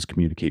startup teams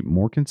communicate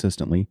more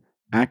consistently,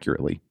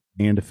 accurately,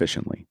 and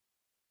efficiently.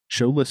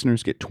 Show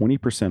listeners get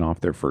 20% off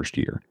their first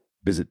year.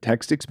 Visit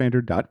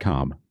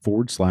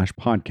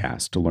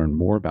textexpander.com/podcast to learn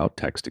more about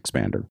Text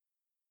Expander.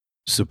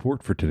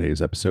 Support for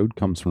today's episode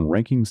comes from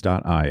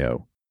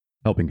Rankings.io,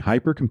 helping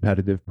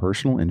hyper-competitive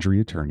personal injury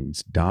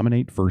attorneys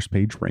dominate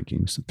first-page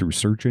rankings through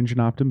search engine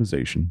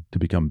optimization to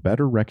become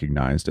better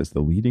recognized as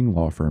the leading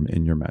law firm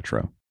in your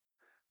metro.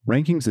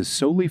 Rankings is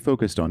solely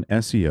focused on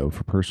SEO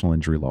for personal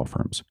injury law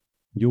firms.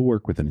 You'll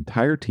work with an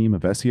entire team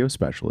of SEO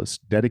specialists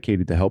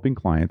dedicated to helping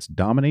clients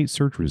dominate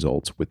search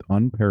results with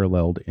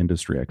unparalleled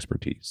industry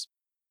expertise.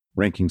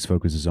 Rankings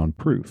focuses on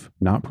proof,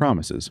 not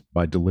promises,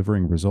 by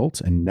delivering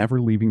results and never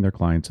leaving their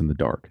clients in the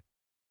dark.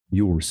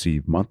 You will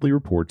receive monthly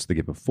reports that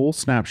give a full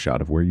snapshot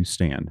of where you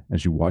stand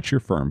as you watch your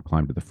firm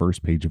climb to the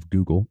first page of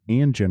Google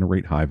and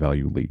generate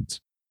high-value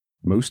leads.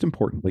 Most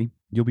importantly,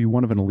 you'll be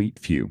one of an elite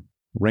few.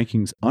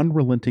 Rankings'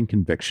 unrelenting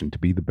conviction to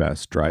be the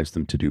best drives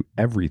them to do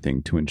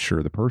everything to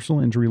ensure the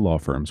personal injury law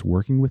firms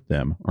working with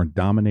them are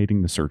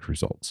dominating the search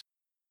results.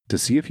 To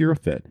see if you're a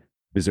fit,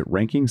 visit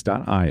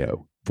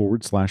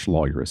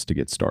rankings.io/lawyerist to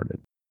get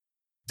started.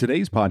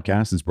 Today's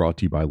podcast is brought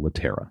to you by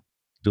Latera.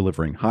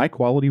 Delivering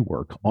high-quality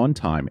work on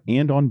time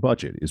and on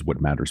budget is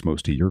what matters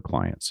most to your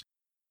clients.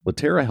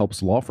 Latera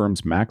helps law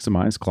firms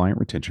maximize client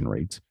retention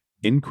rates,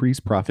 increase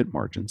profit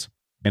margins,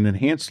 and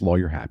enhance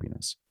lawyer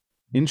happiness.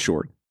 In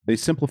short, they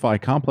simplify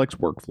complex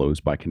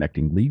workflows by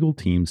connecting legal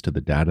teams to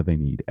the data they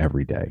need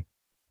every day.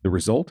 The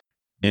result?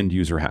 End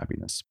user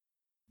happiness.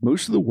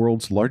 Most of the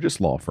world's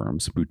largest law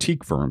firms,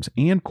 boutique firms,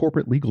 and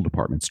corporate legal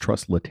departments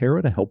trust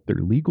Latera to help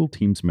their legal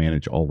teams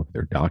manage all of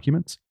their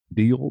documents,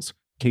 deals,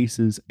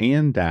 cases,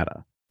 and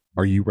data.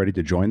 Are you ready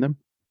to join them?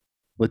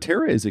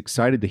 Latera is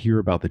excited to hear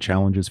about the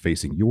challenges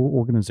facing your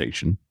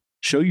organization,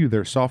 show you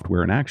their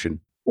software in action,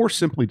 or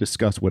simply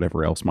discuss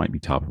whatever else might be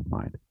top of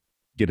mind.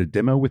 Get a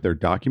demo with their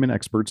document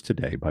experts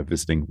today by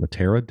visiting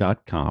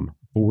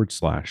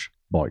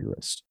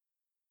latera.com/lawyerist.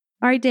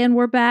 All right, Dan,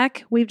 we're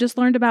back. We've just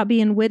learned about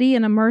being witty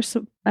and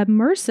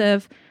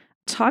immersive.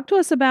 Talk to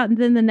us about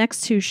then the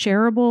next two,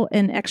 shareable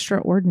and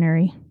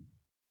extraordinary.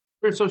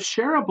 Sure. So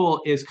shareable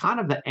is kind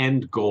of the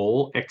end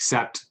goal,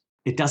 except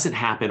it doesn't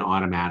happen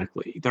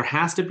automatically. There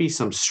has to be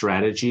some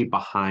strategy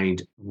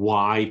behind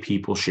why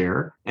people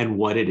share and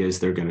what it is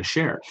they're going to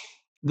share.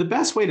 The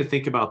best way to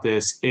think about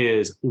this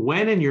is,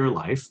 when in your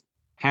life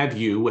have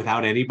you,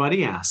 without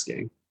anybody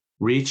asking,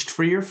 reached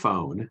for your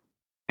phone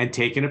and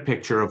taken a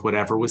picture of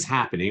whatever was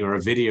happening or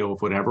a video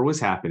of whatever was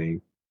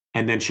happening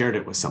and then shared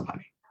it with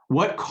somebody?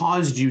 What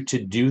caused you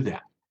to do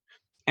that?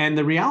 And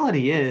the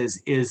reality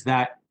is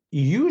that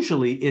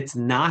usually it's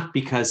not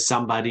because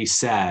somebody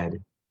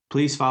said,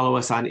 please follow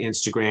us on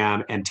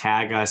Instagram and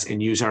tag us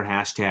and use our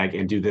hashtag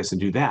and do this and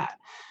do that.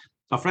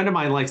 A friend of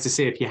mine likes to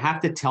say, if you have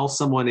to tell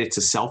someone it's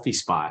a selfie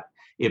spot,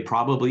 it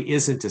probably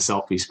isn't a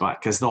selfie spot,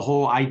 because the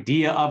whole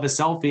idea of a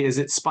selfie is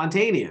it's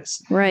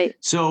spontaneous. Right.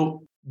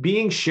 So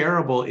being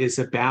shareable is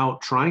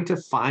about trying to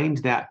find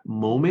that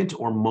moment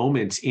or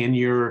moments in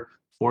your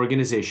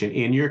organization,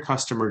 in your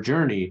customer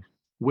journey,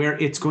 where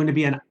it's going to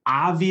be an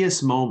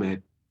obvious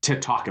moment to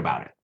talk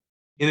about it.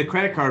 In the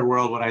credit card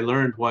world, what we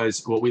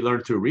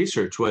learned through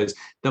research was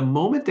the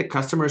moment that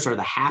customers are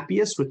the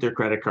happiest with their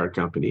credit card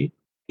company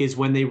is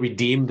when they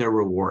redeem their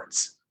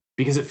rewards,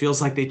 because it feels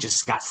like they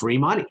just got free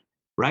money,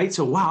 right?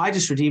 So, wow, I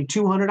just redeemed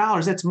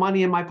 $200. That's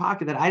money in my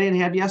pocket that I didn't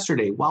have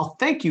yesterday. Well,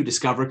 thank you,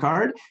 Discover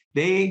Card.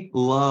 They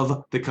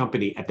love the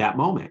company at that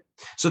moment.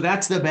 So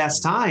that's the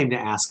best time to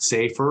ask,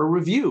 say, for a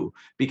review,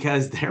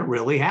 because they're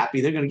really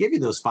happy. They're going to give you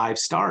those 5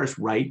 stars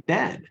right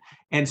then.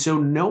 And so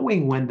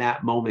knowing when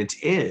that moment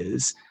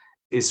is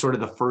sort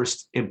of the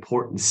first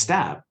important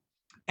step.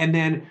 And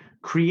then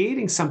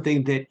creating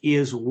something that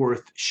is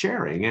worth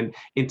sharing. And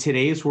in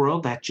today's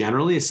world, that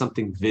generally is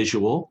something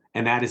visual,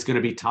 and that is going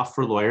to be tough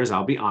for lawyers,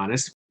 I'll be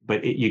honest,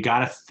 but you got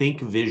to think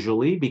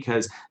visually,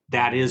 because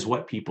that is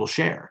what people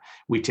share.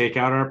 We take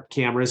out our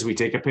cameras, we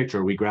take a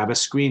picture, we grab a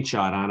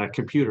screenshot on a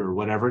computer,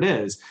 whatever it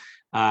is,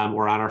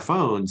 or on our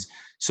phones.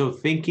 So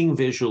thinking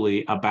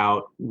visually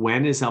about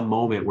when is a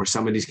moment where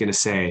somebody's going to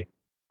say,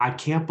 I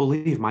can't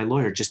believe my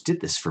lawyer just did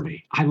this for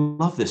me. I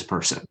love this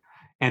person.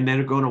 And then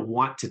they're going to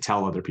want to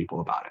tell other people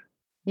about it.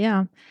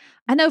 Yeah.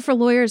 I know for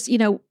lawyers,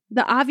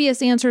 the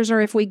obvious answers are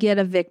if we get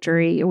a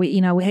victory,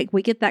 we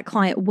get that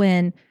client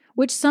win,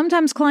 which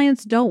sometimes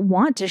clients don't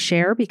want to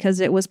share because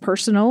it was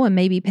personal and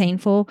maybe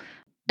painful.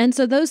 And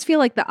so those feel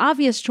like the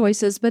obvious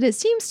choices, but it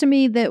seems to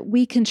me that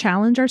we can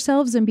challenge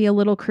ourselves and be a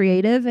little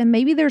creative. And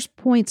maybe there's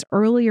points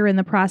earlier in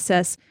the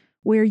process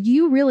where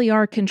you really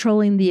are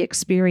controlling the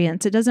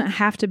experience. It doesn't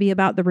have to be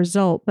about the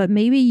result, but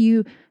maybe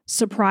you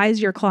surprise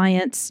your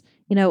clients,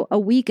 a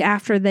week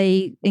after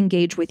they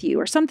engage with you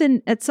or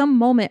something at some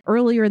moment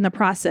earlier in the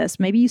process.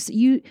 Maybe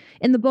you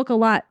in the book a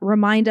lot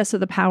remind us of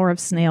the power of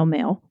snail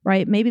mail,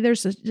 right? Maybe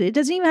it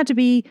doesn't even have to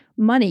be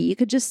money. You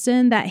could just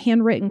send that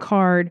handwritten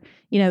card,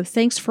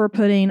 thanks for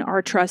putting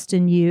our trust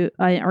in you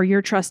or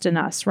your trust in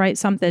us, right?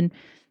 Something.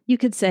 You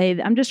could say,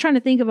 I'm just trying to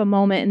think of a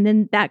moment, and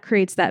then that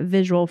creates that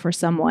visual for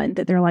someone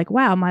that they're like,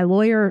 wow, my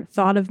lawyer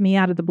thought of me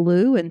out of the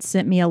blue and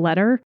sent me a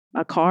letter,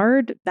 a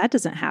card. That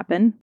doesn't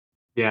happen.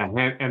 Yeah,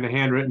 and the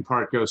handwritten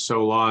part goes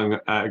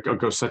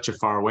goes such a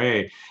far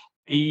way.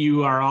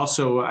 You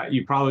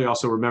probably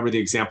also remember the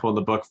example in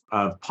the book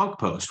of Punk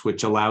Post,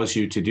 which allows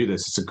you to do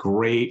this. It's a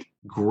great,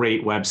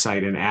 great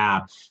website and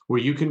app where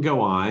you can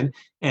go on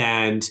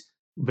and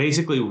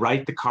basically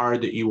write the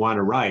card that you want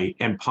to write,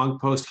 and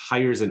Punk Post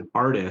hires an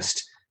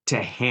artist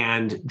to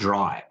hand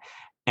draw it,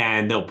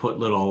 and they'll put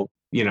little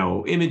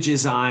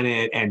images on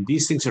it, and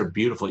these things are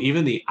beautiful.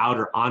 Even the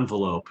outer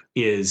envelope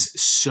is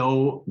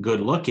so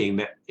good looking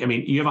that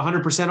you have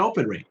 100%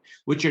 open rate,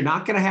 which you're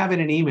not going to have in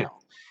an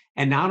email.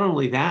 And not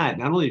only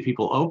do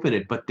people open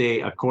it, but they,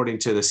 according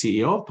to the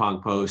CEO of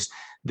Punk Post,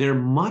 they're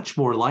much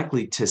more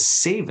likely to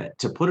save it,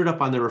 to put it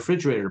up on their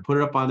refrigerator, put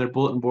it up on their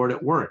bulletin board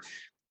at work.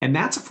 And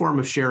that's a form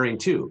of sharing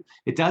too.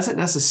 It doesn't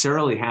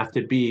necessarily have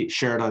to be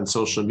shared on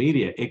social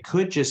media. It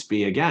could just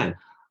be, again,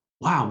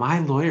 wow, my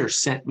lawyer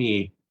sent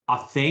me a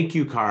thank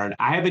you card.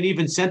 I haven't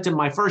even sent him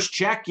my first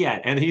check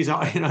yet, and he's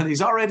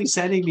already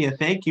sending me a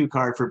thank you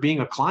card for being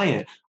a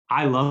client.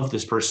 I love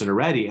this person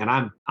already, and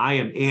I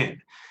am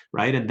in,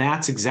 right? And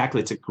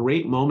it's a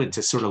great moment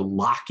to sort of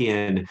lock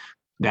in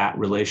that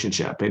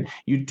relationship. And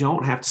you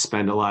don't have to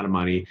spend a lot of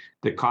money.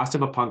 The cost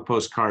of a Punk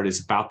Post card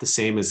is about the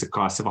same as the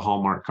cost of a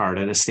Hallmark card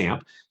and a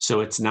stamp.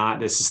 So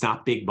this is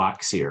not big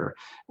bucks here,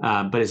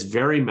 but it's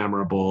very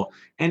memorable.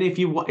 And if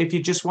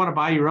you just want to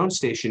buy your own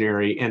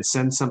stationery and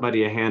send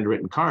somebody a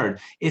handwritten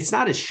card, it's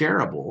not as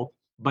shareable,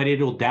 but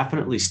it'll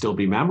definitely still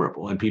be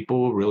memorable and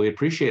people will really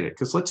appreciate it.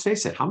 Because let's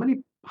face it, how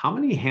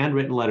many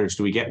handwritten letters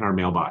do we get in our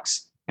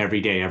mailbox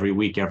every day, every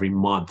week, every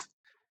month?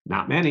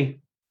 Not many.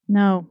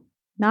 No,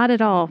 not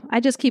at all. I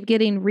just keep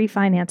getting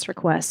refinance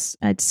requests.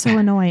 It's so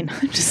annoying.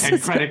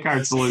 And credit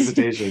card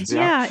solicitations.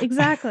 Yeah,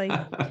 exactly.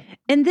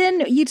 And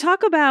then you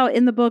talk about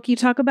in the book, you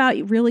talk about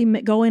really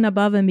going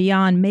above and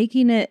beyond,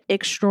 making it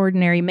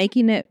extraordinary,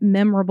 making it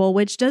memorable,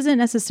 which doesn't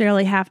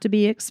necessarily have to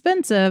be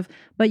expensive,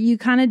 but you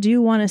kind of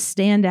do want to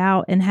stand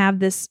out and have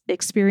this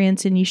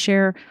experience. And you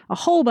share a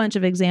whole bunch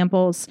of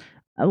examples,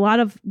 a lot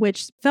of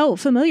which felt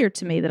familiar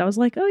to me that I was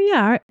like, oh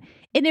yeah.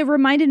 And it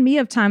reminded me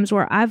of times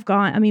where I've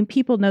gone, I mean,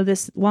 people know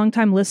this,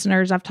 longtime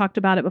listeners, I've talked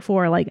about it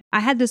before. Like I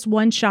had this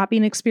one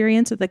shopping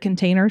experience at the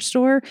Container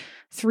Store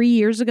 3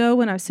 years ago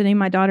when I was sending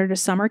my daughter to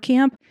summer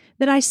camp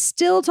that I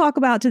still talk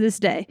about to this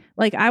day.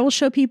 Like I will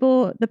show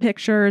people the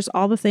pictures,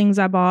 all the things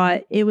I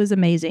bought. It was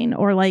amazing.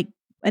 Or like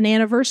an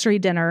anniversary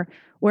dinner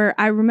where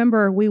I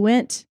remember we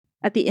went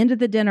at the end of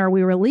the dinner,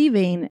 we were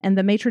leaving and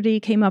the maitre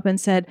d' came up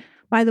and said,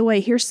 by the way,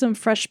 here's some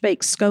fresh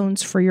baked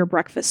scones for your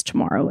breakfast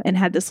tomorrow, and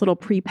had this little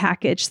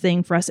prepackaged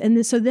thing for us.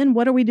 And so then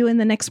what are we doing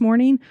the next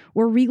morning?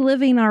 We're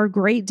reliving our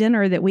great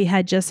dinner that we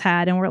had just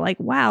had. And we're like,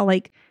 wow,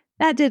 like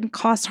that didn't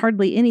cost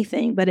hardly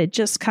anything, but it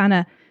just kind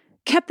of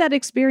kept that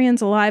experience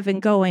alive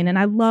and going. And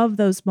I love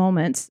those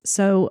moments.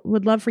 So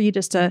would love for you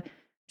just to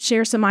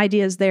share some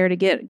ideas there to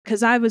get,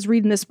 because I was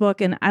reading this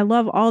book and I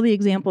love all the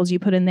examples you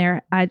put in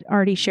there. I'd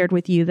already shared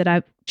with you that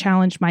I've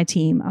challenged my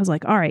team. I was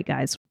like, all right,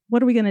 guys,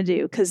 what are we going to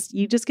do? Because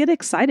you just get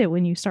excited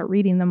when you start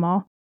reading them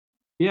all.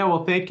 Yeah,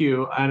 well, thank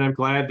you. And I'm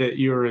glad that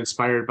you were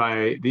inspired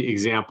by the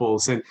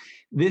examples. And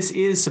this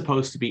is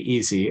supposed to be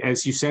easy.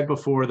 As you said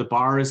before, the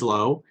bar is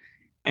low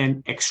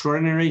and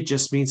extraordinary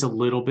just means a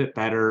little bit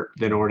better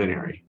than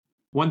ordinary.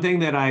 One thing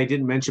that I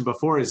didn't mention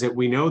before is that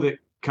we know that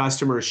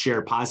customers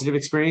share positive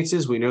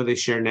experiences. We know they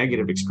share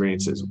negative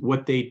experiences.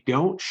 What they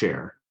don't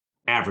share,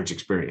 average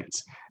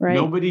experience. Right.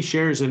 Nobody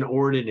shares an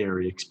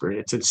ordinary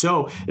experience. And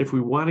so if we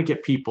want to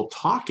get people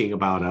talking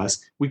about us,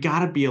 we got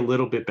to be a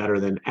little bit better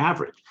than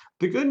average.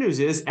 The good news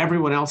is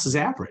everyone else is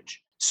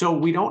average.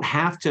 So you don't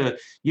have to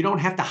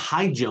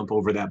high jump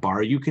over that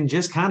bar. You can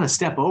just kind of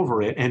step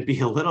over it and be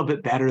a little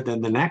bit better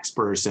than the next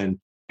person,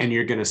 and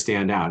you're going to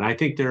stand out. And I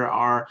think there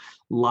are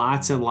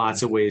lots and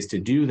lots of ways to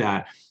do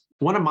that.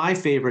 One of my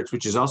favorites,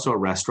 which is also a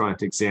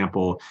restaurant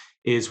example,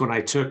 is when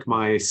I took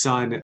my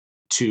son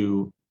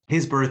to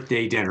his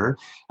birthday dinner.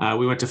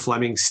 We went to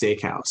Fleming's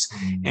Steakhouse,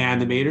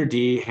 and the maitre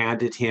d'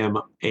 handed him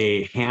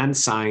a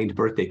hand-signed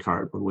birthday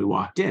card when we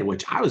walked in,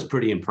 which I was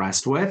pretty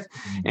impressed with.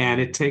 And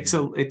it takes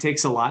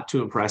a lot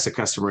to impress a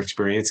customer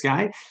experience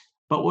guy.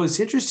 But what was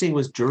interesting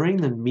was during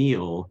the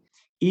meal,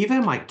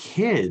 even my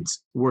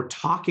kids were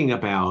talking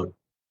about,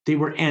 they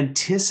were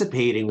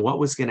anticipating what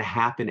was going to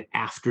happen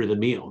after the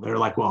meal. They're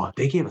like, well, if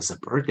they gave us a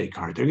birthday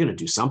card, they're going to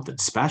do something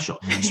special.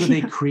 So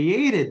they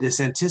created this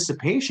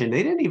anticipation.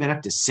 They didn't even have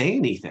to say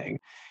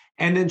anything.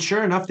 And then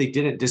sure enough, they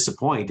didn't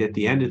disappoint. At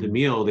the end of the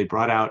meal, they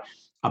brought out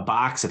a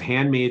box of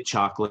handmade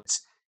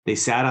chocolates. They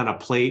sat on a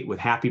plate with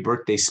happy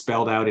birthday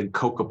spelled out in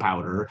cocoa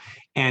powder.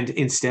 And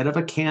instead of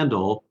a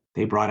candle,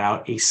 they brought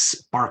out a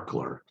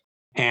sparkler.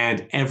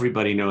 And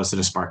everybody knows that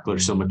a sparkler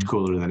is so much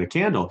cooler than a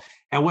candle.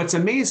 And what's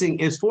amazing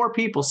is 4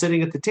 people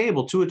sitting at the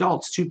table, 2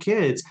 adults, 2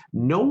 kids.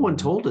 No one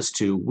told us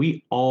to.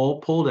 We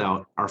all pulled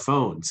out our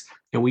phones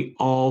and we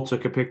all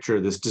took a picture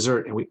of this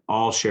dessert and we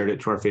all shared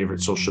it to our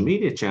favorite social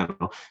media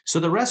channel.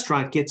 So the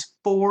restaurant gets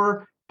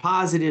 4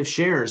 positive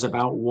shares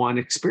about one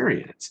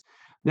experience.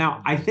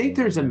 Now, I think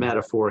there's a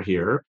metaphor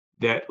here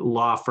that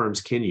law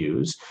firms can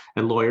use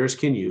and lawyers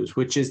can use,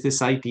 which is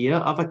this idea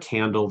of a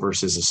candle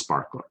versus a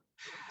sparkler.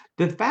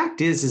 The fact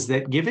is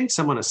that giving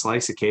someone a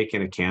slice of cake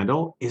and a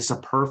candle is a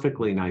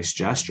perfectly nice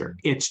gesture.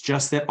 It's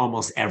just that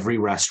almost every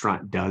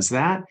restaurant does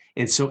that.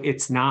 And so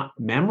it's not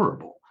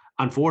memorable,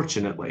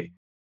 unfortunately.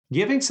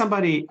 Giving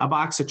somebody a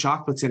box of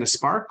chocolates and a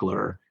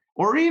sparkler,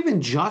 or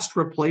even just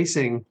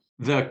replacing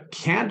the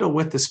candle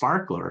with the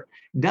sparkler,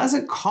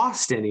 doesn't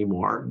cost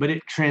anymore, but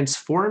it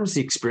transforms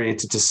the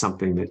experience into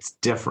something that's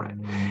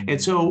different.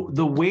 And so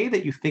the way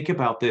that you think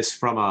about this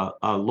from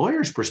a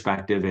lawyer's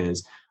perspective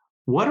is,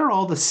 what are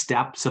all the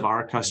steps of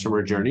our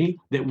customer journey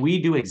that we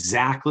do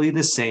exactly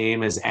the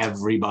same as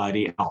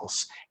everybody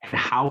else? And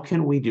how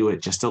can we do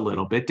it just a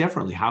little bit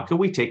differently? How can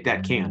we take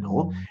that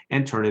candle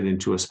and turn it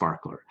into a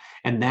sparkler?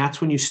 And that's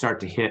when you start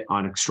to hit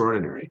on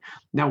extraordinary.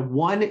 Now,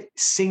 one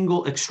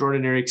single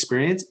extraordinary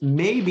experience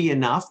may be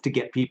enough to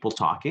get people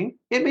talking.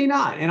 It may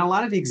not. And a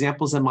lot of the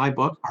examples in my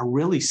book are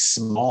really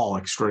small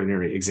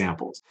extraordinary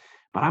examples.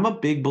 But I'm a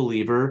big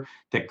believer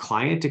that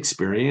client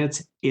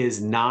experience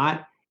is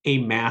not a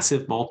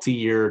massive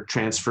multi-year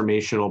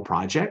transformational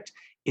project.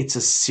 It's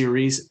a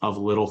series of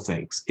little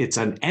things. It's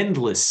an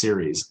endless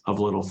series of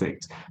little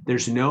things.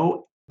 There's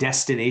no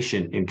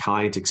destination in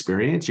client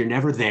experience. You're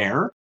never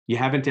there. You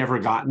haven't ever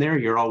gotten there.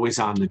 You're always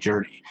on the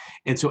journey.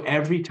 And so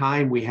every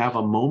time we have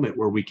a moment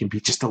where we can be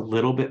just a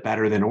little bit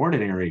better than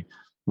ordinary,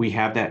 we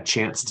have that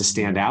chance to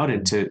stand out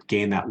and to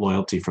gain that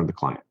loyalty from the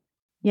client.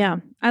 Yeah,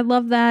 I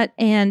love that.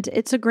 And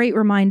it's a great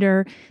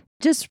reminder,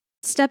 just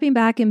stepping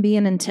back and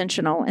being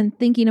intentional and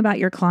thinking about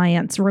your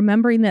clients,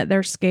 remembering that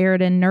they're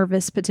scared and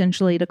nervous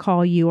potentially to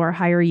call you or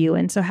hire you.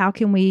 And so how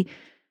can we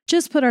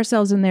just put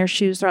ourselves in their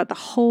shoes throughout the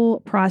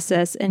whole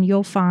process? And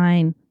you'll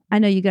find, I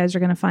know you guys are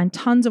going to find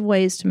tons of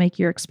ways to make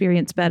your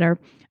experience better.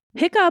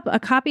 Pick up a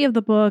copy of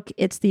the book.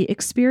 It's The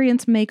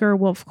Experience Maker.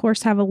 We'll, of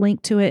course, have a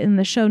link to it in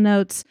the show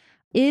notes.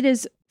 It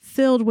is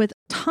filled with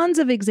tons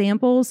of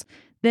examples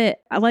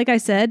that, like I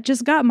said,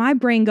 just got my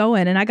brain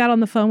going. And I got on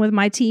the phone with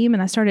my team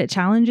and I started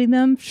challenging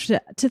them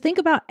to think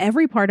about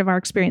every part of our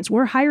experience.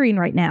 We're hiring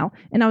right now.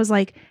 And I was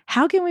like,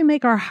 how can we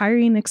make our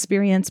hiring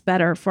experience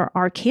better for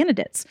our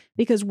candidates?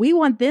 Because we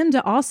want them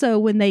to also,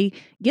 when they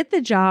get the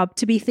job,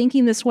 to be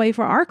thinking this way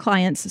for our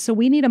clients. So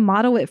we need to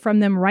model it from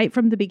them right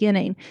from the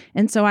beginning.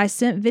 And so I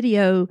sent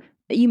video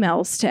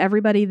emails to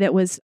everybody that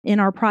was in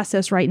our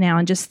process right now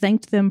and just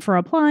thanked them for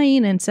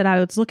applying and said I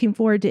was looking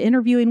forward to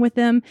interviewing with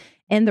them.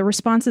 And the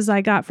responses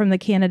I got from the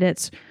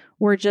candidates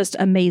were just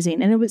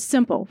amazing. And it was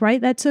simple,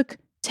 right? That took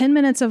 10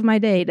 minutes of my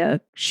day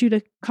to shoot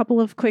a couple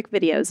of quick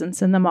videos and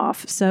send them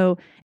off. So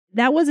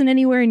that wasn't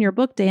anywhere in your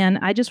book, Dan.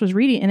 I just was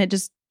reading and it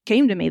just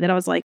came to me that I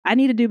was like, I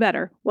need to do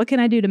better. What can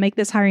I do to make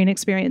this hiring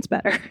experience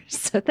better?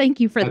 So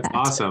thank you for that. That's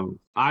awesome.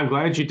 I'm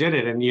glad you did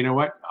it. And you know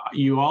what?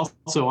 You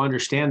also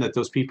understand that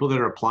those people that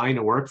are applying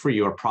to work for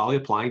you are probably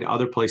applying to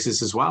other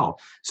places as well.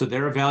 So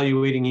they're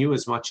evaluating you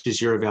as much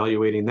as you're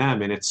evaluating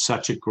them. And it's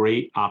such a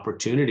great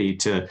opportunity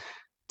to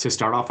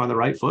start off on the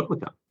right foot with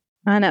them.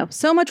 I know.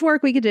 So much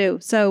work we could do.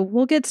 So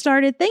we'll get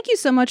started. Thank you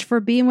so much for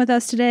being with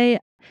us today.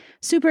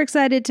 Super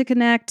excited to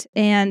connect.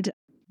 And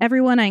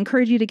everyone, I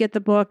encourage you to get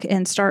the book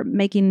and start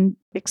making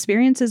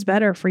experiences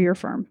better for your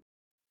firm.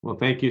 Well,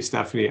 thank you,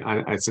 Stephanie.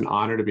 It's an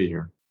honor to be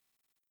here.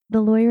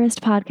 The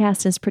Lawyerist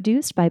podcast is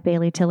produced by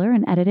Bailey Tiller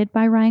and edited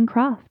by Ryan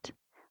Croft.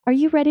 Are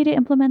you ready to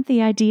implement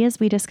the ideas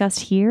we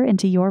discussed here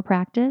into your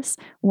practice?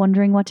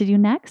 Wondering what to do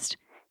next?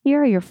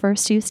 Here are your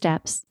first 2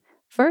 steps.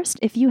 First,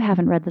 if you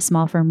haven't read the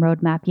Small Firm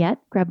Roadmap yet,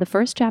 grab the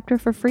first chapter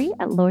for free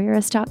at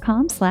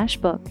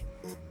lawyerist.com/book.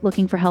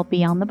 Looking for help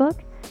beyond the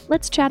book?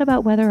 Let's chat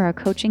about whether our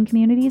coaching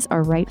communities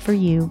are right for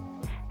you.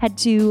 Head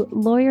to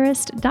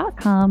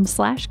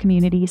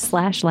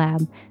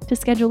lawyerist.com/community/lab to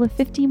schedule a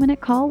 15-minute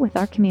call with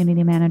our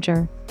community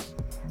manager.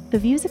 The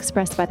views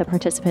expressed by the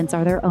participants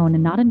are their own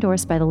and not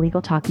endorsed by the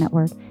Legal Talk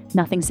Network.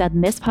 Nothing said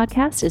in this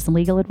podcast is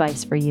legal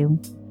advice for you.